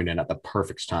to be coming in at the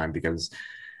perfect time because,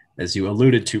 as you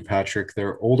alluded to, Patrick,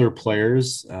 they're older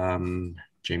players.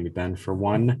 Jamie Benn, for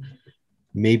one,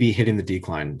 maybe hitting the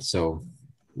decline. So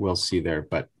we'll see there.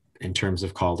 But in terms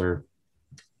of Calder,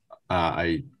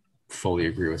 I fully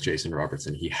agree with Jason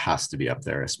Robertson. He has to be up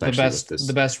there, especially with this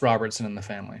the best Robertson in the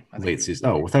family. I think late season.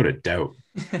 Oh, without a doubt.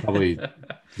 Probably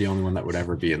the only one that would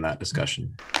ever be in that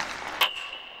discussion.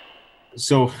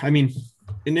 So, I mean,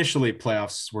 initially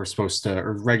playoffs were supposed to,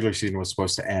 or regular season was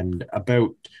supposed to end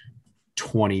about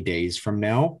 20 days from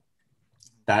now.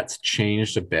 That's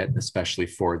changed a bit, especially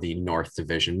for the North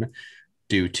Division,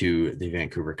 due to the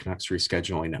Vancouver Canucks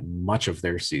rescheduling much of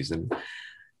their season.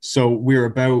 So we're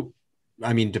about,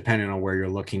 I mean, depending on where you're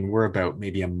looking, we're about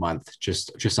maybe a month,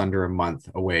 just under a month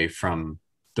away from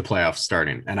the playoffs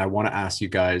starting. And I want to ask you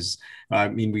guys, I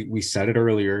mean, we said it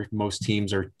earlier, most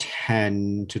teams are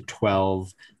 10 to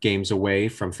 12 games away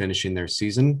from finishing their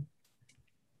season.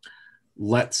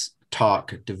 Let's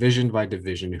talk division by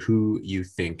division, who you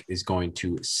think is going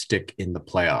to stick in the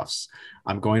playoffs.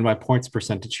 I'm going by points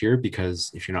percentage here because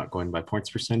if you're not going by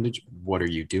points percentage, what are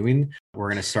you doing? We're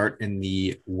going to start in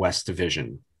the West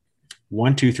Division.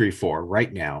 1, 2, 3, 4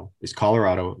 right now is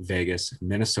Colorado, Vegas,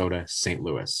 Minnesota, St.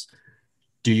 Louis.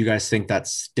 Do you guys think that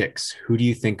sticks? Who do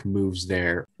you think moves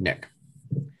there, Nick?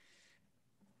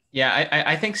 Yeah,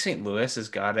 I think St. Louis has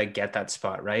got to get that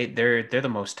spot right. They're the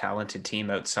most talented team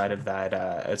outside of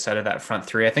that front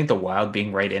three. I think the Wild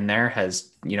being right in there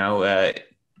has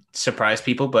surprised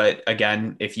people. But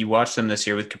again, if you watch them this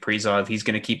year with Kaprizov, he's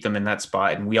going to keep them in that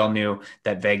spot. And we all knew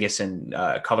that Vegas and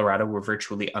Colorado were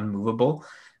virtually unmovable.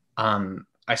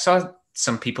 I saw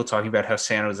some people talking about how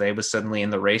San Jose was suddenly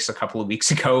in the race a couple of weeks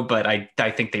ago, but I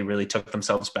think they really took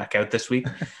themselves back out this week.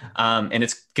 And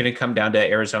it's going to come down to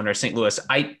Arizona or St. Louis.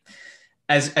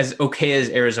 As okay as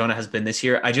Arizona has been this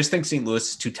year, I just think St. Louis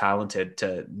is too talented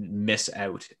to miss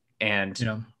out.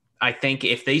 And I think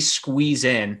if they squeeze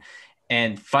in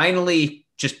and finally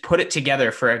just put it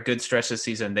together for a good stretch this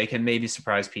season, they can maybe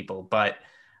surprise people. But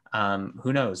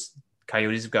who knows?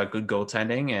 Coyotes have got good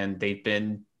goaltending and they've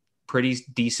been pretty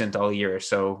decent all year.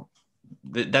 So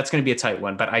that's going to be a tight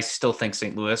one, but I still think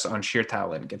St. Louis on sheer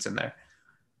talent gets in there.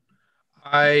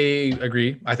 I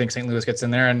agree. I think St. Louis gets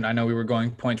in there, and I know we were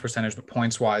going points percentage, but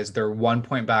points wise, they're 1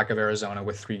 point back of Arizona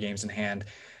with 3 games in hand.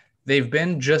 They've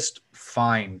been just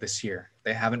fine this year.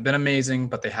 They haven't been amazing,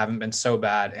 but they haven't been so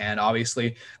bad. And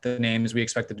obviously the names we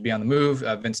expected to be on the move,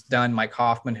 Vince Dunn, Mike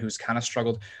Hoffman, who's kind of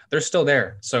struggled, they're still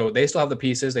there. So they still have the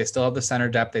pieces. They still have the center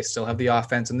depth. They still have the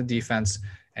offense and the defense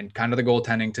and kind of the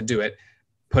goaltending to do it,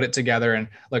 put it together. And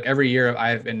look, every year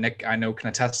and Nick, I know, can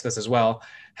attest to this as well,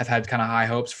 have had kind of high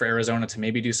hopes for Arizona to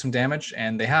maybe do some damage,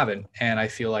 and they haven't. And I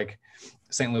feel like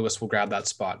St. Louis will grab that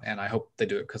spot, and I hope they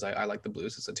do it because I like the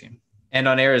Blues as a team. And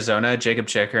on Arizona, Jacob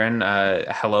Chychrun,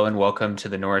 hello and welcome to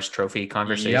the Norris Trophy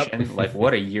conversation. Yep. Like,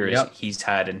 what a year he's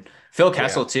had. And Phil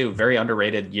Kessel, too, very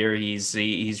underrated year.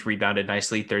 He's rebounded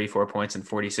nicely, 34 points in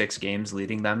 46 games,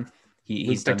 leading them.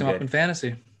 He's picked done him good. Up in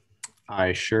fantasy.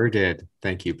 I sure did.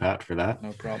 Thank you, Pat, for that.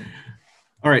 No problem.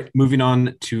 All right, moving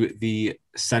on to the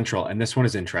Central. And this one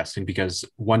is interesting because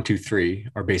 1, 2, 3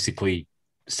 are basically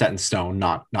set in stone,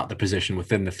 not the position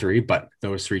within the 3, but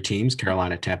those 3 teams,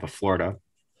 Carolina, Tampa, Florida,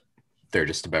 they're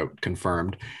just about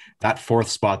confirmed. That 4th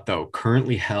spot, though,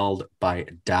 currently held by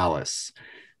Dallas,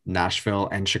 Nashville,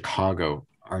 and Chicago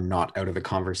are not out of the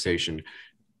conversation.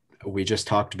 We just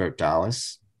talked about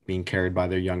Dallas being carried by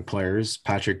their young players.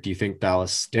 Patrick, do you think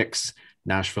Dallas sticks?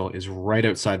 Nashville is right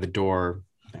outside the door.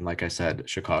 And like I said,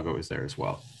 Chicago is there as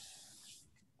well.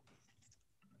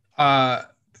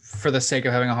 For the sake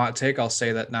of having a hot take, I'll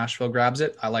say that Nashville grabs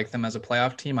it. I like them as a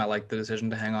playoff team. I like the decision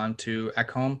to hang on to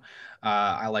Ekholm.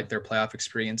 I like their playoff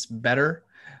experience better.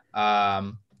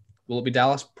 Will it be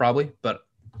Dallas? Probably. But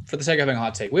for the sake of having a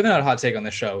hot take, we haven't had a hot take on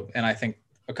this show, and I think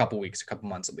a couple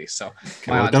months at least. So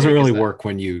okay, well, it doesn't really work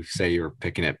when you say you're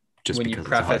picking it just when because you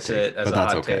preface it as a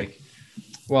hot take.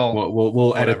 Well,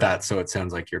 we'll edit that so it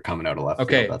sounds like you're coming out of left field.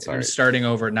 Okay, That's all right. Starting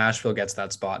over, Nashville gets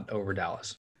that spot over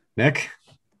Dallas. Nick?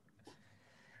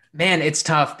 Man, it's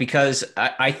tough because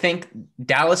I think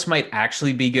Dallas might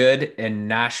actually be good and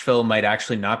Nashville might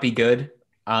actually not be good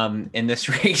in this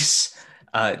race.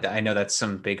 I know that's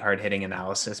some big hard-hitting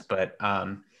analysis, but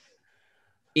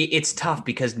it's tough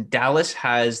because Dallas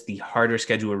has the harder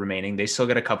schedule remaining. They still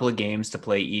got a couple of games to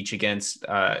play each against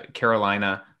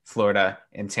Carolina, Florida,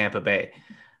 and Tampa Bay.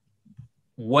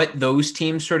 What those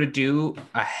teams sort of do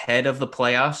ahead of the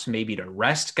playoffs, maybe to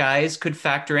rest guys, could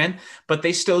factor in, but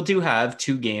they still do have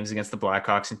 2 games against the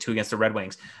Blackhawks and 2 against the Red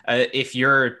Wings. If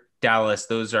you're Dallas,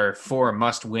 those are 4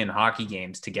 must-win hockey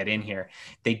games to get in here.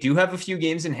 They do have a few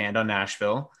games in hand on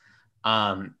Nashville,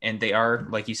 and they are,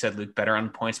 like you said, Luke, better on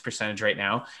points percentage right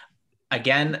now.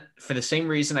 Again, for the same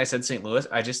reason I said St. Louis,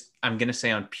 I'm going to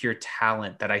say on pure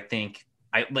talent that I think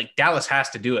Dallas has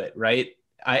to do it, right?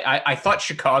 I thought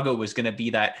Chicago was going to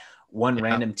be that one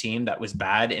random team that was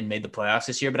bad and made the playoffs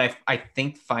this year, but I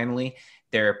think finally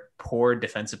their poor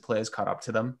defensive play has caught up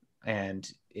to them, and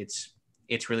it's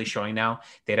really showing now.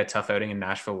 They had a tough outing in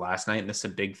Nashville last night, and this is a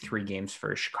big 3 games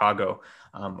for Chicago,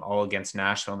 all against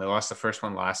Nashville, and they lost the first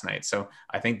one last night. So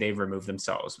I think they've removed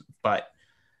themselves, but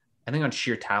I think on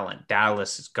sheer talent,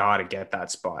 Dallas has got to get that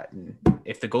spot. And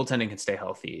if the goaltending can stay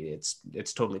healthy,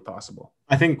 it's totally possible.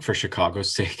 I think for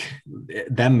Chicago's sake,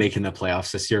 them making the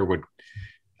playoffs this year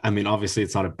obviously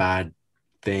it's not a bad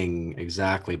thing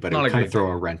exactly, but it would kind of throw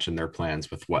a wrench in their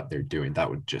plans with what they're doing. That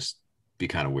would just be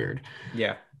kind of weird.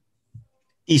 Yeah.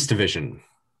 East Division,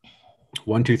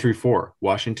 1, 2, 3, 4,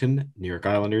 Washington, New York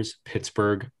Islanders,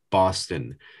 Pittsburgh,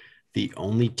 Boston. The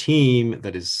only team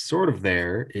that is sort of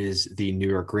there is the New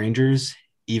York Rangers.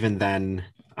 Even then,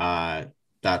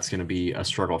 that's going to be a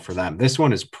struggle for them. This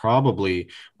one is probably,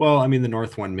 the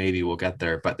North one maybe will get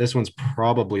there, but this one's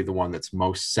probably the one that's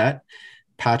most set.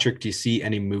 Patrick, do you see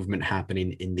any movement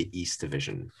happening in the East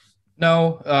Division?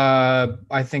 No,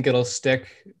 I think it'll stick.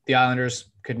 The Islanders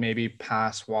could maybe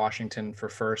pass Washington for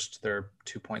first. They're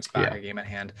 2 points back, a game at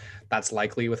hand. That's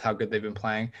likely with how good they've been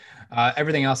playing.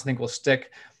 Everything else I think will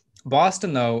stick.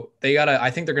 Boston, though,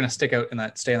 I think they're going to stay in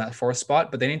that 4th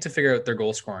spot, but they need to figure out their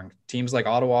goal scoring. Teams like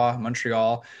Ottawa,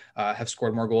 Montreal have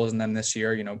scored more goals than them this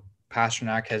year.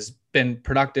 Pastrnak has been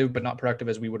productive, but not productive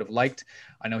as we would have liked.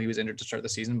 I know he was injured to start the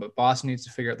season, but Boston needs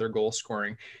to figure out their goal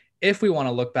scoring. If we want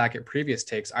to look back at previous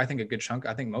takes, I think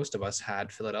most of us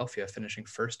had Philadelphia finishing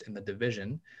 1st in the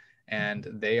division, and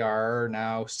they are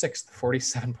now 6th,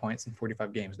 47 points in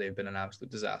 45 games. They've been an absolute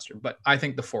disaster, but I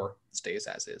think the 4 stays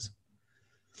as is.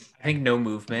 I think no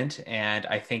movement, and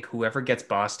I think whoever gets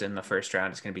Boston in the first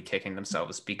round is going to be kicking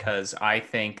themselves because I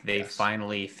think they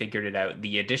finally figured it out.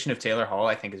 The addition of Taylor Hall,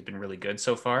 I think, has been really good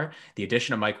so far. The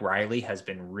addition of Mike Riley has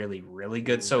been really, really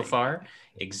good so far.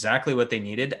 Exactly what they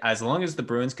needed. As long as the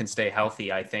Bruins can stay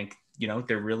healthy, I think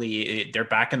they're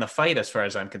back in the fight as far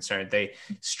as I'm concerned. They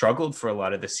struggled for a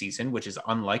lot of the season, which is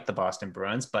unlike the Boston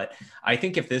Bruins. But I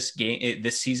think if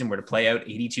this season were to play out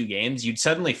 82 games, you'd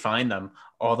suddenly find them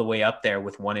all the way up there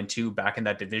with 1 and 2 back in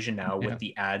that division now with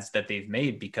the adds that they've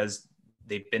made because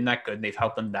they've been that good and they've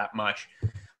helped them that much.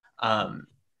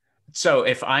 So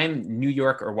if I'm New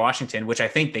York or Washington, which I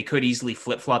think they could easily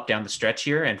flip-flop down the stretch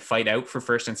here and fight out for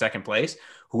 1st and 2nd place,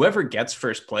 whoever gets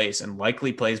 1st place and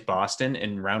likely plays Boston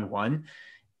in round 1,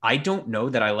 I don't know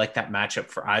that I like that matchup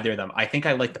for either of them. I think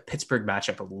I like the Pittsburgh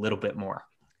matchup a little bit more.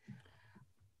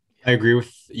 I agree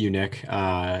with you, Nick,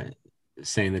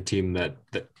 saying the team that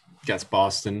gets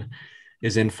Boston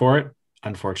is in for it.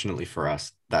 Unfortunately for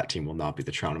us, that team will not be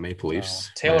the Toronto Maple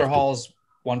Leafs. Taylor Hall's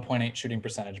 1.8 shooting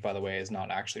percentage, by the way, is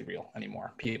not actually real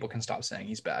anymore. People can stop saying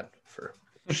he's bad for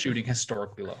shooting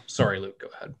historically low. Sorry, Luke, go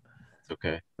ahead. It's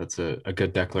okay. That's a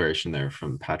good declaration there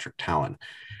from Patrick Talon.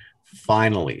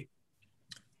 Finally,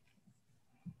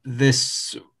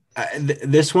 this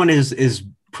one is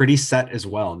pretty set as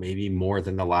well, maybe more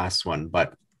than the last one,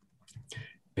 but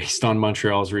based on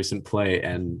Montreal's recent play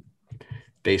and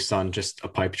based on just a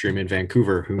pipe dream in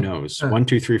Vancouver, who knows? 1,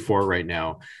 2, 3, 4 right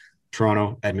now.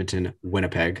 Toronto, Edmonton,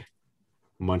 Winnipeg,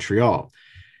 Montreal.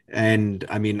 And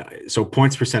so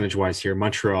points percentage wise here,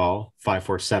 Montreal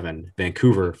 547,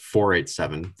 Vancouver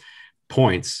 487,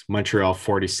 points, Montreal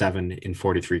 47 in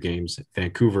 43 games,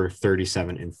 Vancouver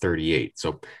 37 in 38.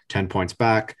 So 10 points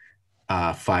back,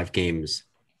 5 games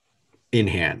in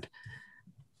hand.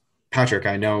 Patrick,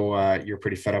 I know you're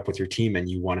pretty fed up with your team and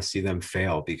you want to see them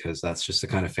fail because that's just the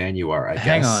kind of fan you are, I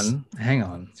guess. Hang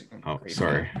on. Oh,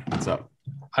 sorry. What's up?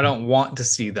 I don't want to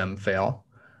see them fail.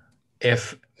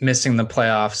 If missing the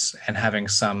playoffs and having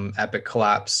some epic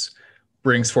collapse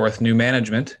brings forth new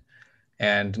management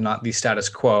and not the status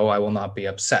quo, I will not be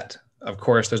upset. Of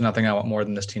course, there's nothing I want more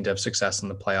than this team to have success in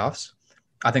the playoffs.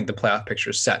 I think the playoff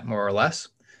picture is set more or less,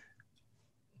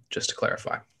 just to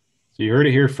clarify. So you heard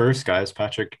it here first, guys.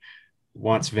 Patrick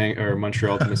wants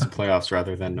Montreal to miss the playoffs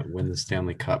rather than win the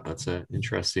Stanley Cup. That's an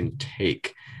interesting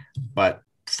take. But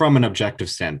from an objective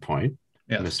standpoint,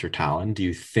 yes, Mr. Talon, do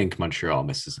you think Montreal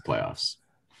misses the playoffs?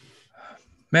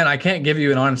 Man, I can't give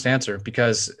you an honest answer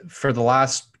because for the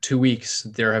last 2 weeks,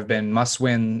 there have been must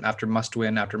win after must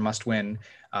win after must win.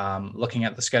 Looking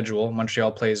at the schedule,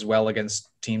 Montreal plays well against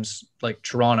teams like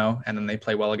Toronto, and then they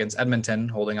play well against Edmonton,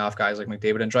 holding off guys like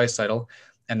McDavid and Draisaitl.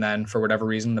 And then for whatever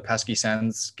reason, the pesky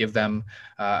Sens give them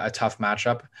a tough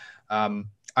matchup.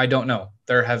 I don't know.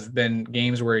 There have been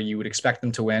games where you would expect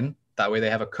them to win. That way they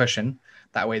have a cushion.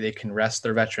 That way they can rest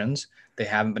their veterans. They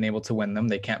haven't been able to win them.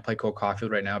 They can't play Cole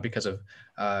Caulfield right now because of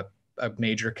a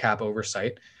major cap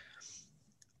oversight.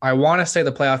 I want to say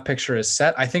the playoff picture is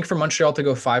set. I think for Montreal to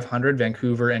go 500,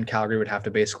 Vancouver and Calgary would have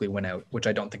to basically win out, which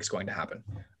I don't think is going to happen.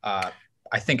 I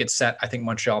think it's set. I think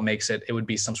Montreal makes it. It would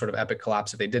be some sort of epic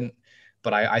collapse if they didn't.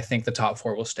 But I think the top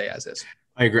 4 will stay as is.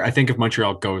 I agree. I think if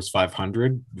Montreal goes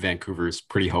 500, Vancouver is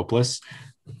pretty hopeless.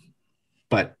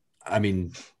 But, I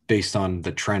mean, based on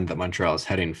the trend that Montreal is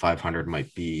heading, 500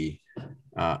 might be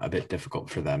a bit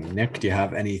difficult for them. Nick, do you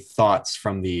have any thoughts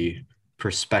from the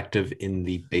perspective in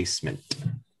the basement?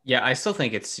 Yeah, I still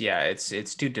think it's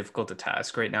too difficult a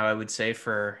task right now, I would say,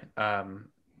 for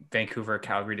Vancouver,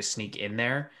 Calgary to sneak in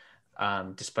there.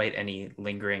 Despite any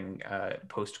lingering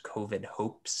post-COVID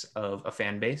hopes of a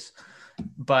fan base.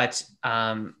 But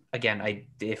again,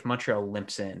 if Montreal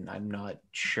limps in, I'm not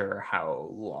sure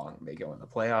how long they go in the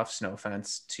playoffs. No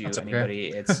offense to anybody.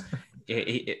 It's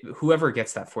whoever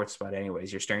gets that 4th spot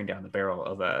anyways, you're staring down the barrel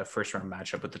of a first-round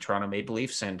matchup with the Toronto Maple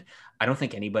Leafs. And I don't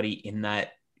think anybody in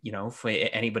that, for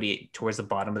anybody towards the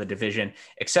bottom of the division,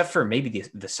 except for maybe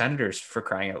the Senators, for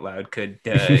crying out loud, could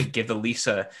give the Leafs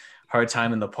a hard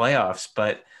time in the playoffs,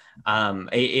 but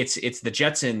it's the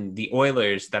Jets and the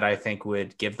Oilers that I think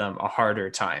would give them a harder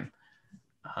time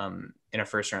in a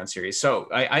first round series. So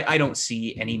I don't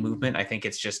see any movement. I think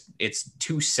it's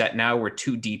too set now. We're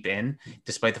too deep in,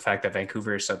 despite the fact that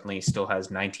Vancouver suddenly still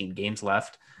has 19 games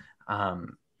left.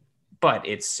 But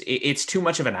it's too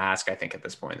much of an ask, I think, at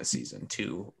this point in the season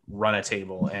to run a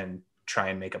table and try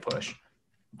and make a push.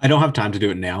 I don't have time to do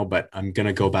it now, but I'm going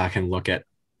to go back and look at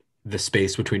the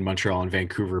space between Montreal and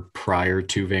Vancouver prior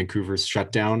to Vancouver's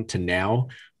shutdown to now.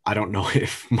 I don't know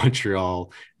if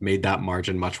Montreal made that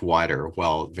margin much wider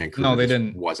while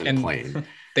Vancouver wasn't playing.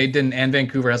 They didn't, and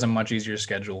Vancouver has a much easier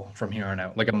schedule from here on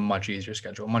out, like a much easier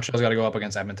schedule. Montreal's got to go up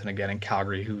against Edmonton again and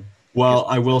Calgary,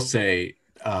 I will say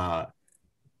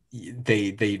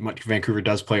Vancouver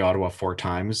does play Ottawa 4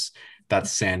 times. That's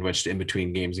sandwiched in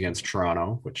between games against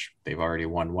Toronto, which they've already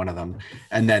won one of them.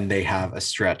 And then they have a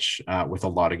stretch with a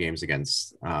lot of games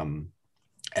against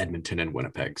Edmonton and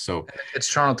Winnipeg. So it's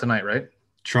Toronto tonight, right?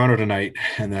 Toronto tonight.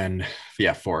 And then,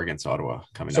 4 against Ottawa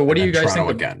coming up. So what do you guys Toronto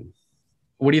think? Again.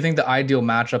 What do you think the ideal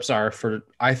matchups are for,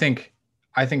 I think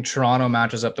Toronto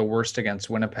matches up the worst against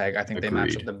Winnipeg. I think Agreed. They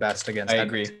match up the best against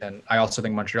Edmonton. Agree. I also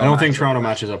think Montreal. I don't think Toronto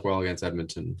matches up well against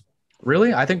Edmonton.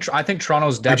 Really? I think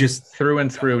Toronto's depth through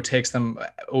and through takes them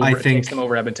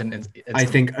over Edmonton. I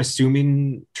think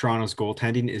assuming Toronto's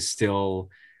goaltending is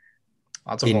still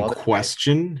in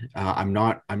question, I'm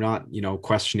not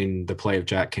questioning the play of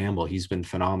Jack Campbell. He's been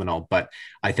phenomenal, but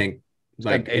I think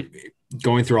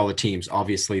going through all the teams,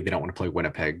 obviously they don't want to play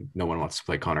Winnipeg. No one wants to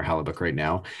play Connor Hellebuyck right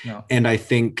now. No. And I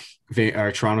think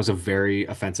Toronto's a very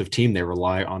offensive team. They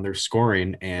rely on their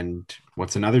scoring. And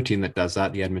what's another team that does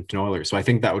that? The Edmonton Oilers. So I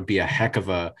think that would be a heck of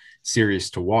a series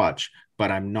to watch,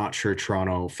 but I'm not sure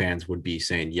Toronto fans would be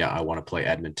saying, yeah, I want to play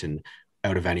Edmonton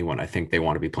out of anyone. I think they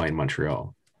want to be playing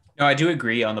Montreal. No, I do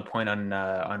agree on the point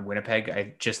on Winnipeg.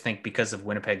 I just think because of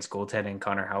Winnipeg's goaltending,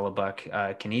 Connor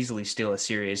Hellebuyck can easily steal a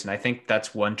series, and I think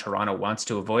that's one Toronto wants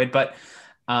to avoid. But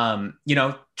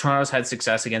Toronto's had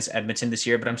success against Edmonton this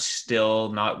year, but I'm still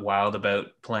not wild about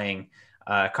playing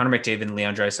Connor McDavid and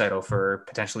Leon Draisaitl for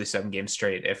potentially 7 games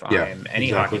straight if I'm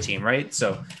any hockey team, right?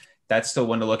 So that's still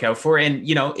one to look out for. And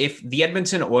if the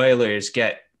Edmonton Oilers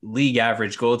get league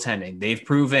average goaltending, they've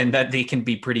proven that they can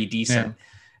be pretty decent.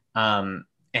 And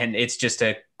it's just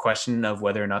a question of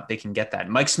whether or not they can get that.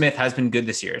 Mike Smith has been good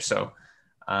this year, so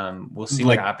we'll see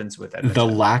what happens with that. The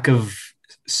lack of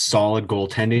solid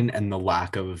goaltending and the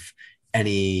lack of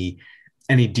any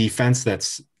defense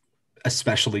that's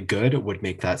especially good would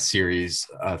make that series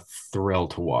a thrill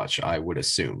to watch, I would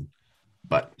assume.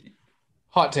 But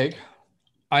hot take.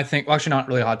 I think, well, actually not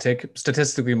really a hot take.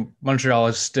 Statistically, Montreal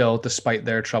is still, despite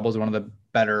their troubles, one of the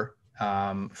better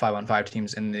 5-on-5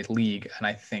 teams in the league. And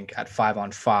I think at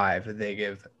 5-on-5, they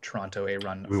give Toronto a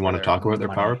run. We want to talk about their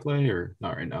power play or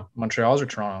not right now? Montreal's or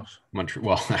Toronto's?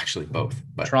 Well, actually both.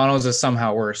 But Toronto's is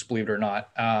somehow worse, believe it or not.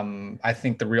 I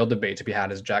think the real debate to be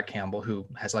had is Jack Campbell, who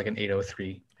has like an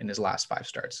 803 in his last 5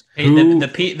 starts. Hey,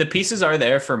 the pieces are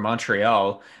there for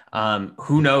Montreal.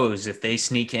 Who knows if they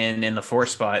sneak in the 4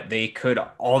 spot, they could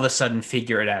all of a sudden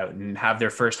figure it out and have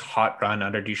their first hot run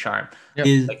under Ducharme.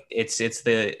 Yep. It's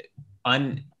the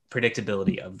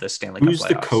unpredictability of the Stanley Cup playoffs. Who's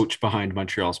the coach behind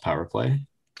Montreal's power play?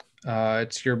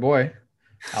 It's your boy,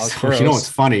 Alex So, Burrows. you know what's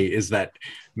funny is that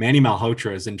Manny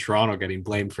Malhotra is in Toronto getting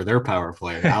blamed for their power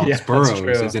play. Alex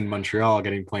Burrows is in Montreal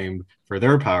getting blamed for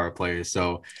their power play.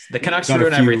 So the Canucks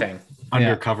ruin everything.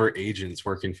 Undercover agents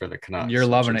working for the Canucks. You're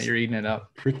loving it. You're eating it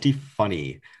up. Pretty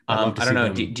funny. I don't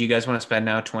know. Do you guys want to spend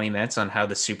now 20 minutes on how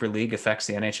the Super League affects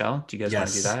the NHL? Do you guys want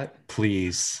to do that?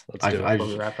 Please. Let's do it before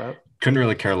we wrap up. Couldn't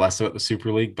really care less about the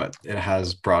Super League, but it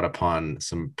has brought upon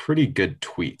some pretty good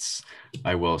tweets,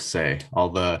 I will say. All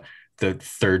the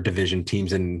third division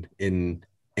teams in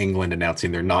England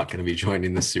announcing they're not going to be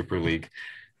joining the Super League.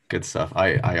 Good stuff.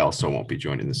 I also won't be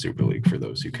joining the Super League for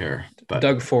those who care. But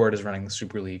Doug Ford is running the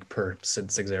Super League per Sid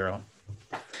 6-0.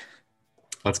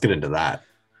 Let's get into that.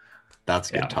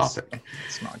 That's a good topic.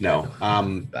 It's not no, good.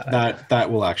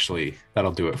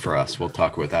 that'll do it for us. We'll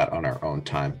talk about that on our own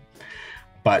time.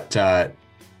 But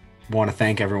want to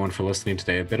thank everyone for listening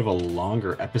today. A bit of a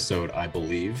longer episode, I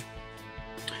believe.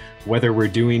 Whether we're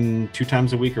doing 2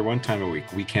 times a week or 1 time a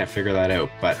week, we can't figure that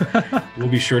out. But we'll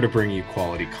be sure to bring you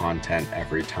quality content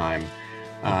every time.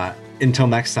 Until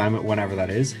next time, whenever that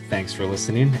is, thanks for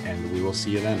listening, and we will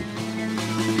see you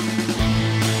then.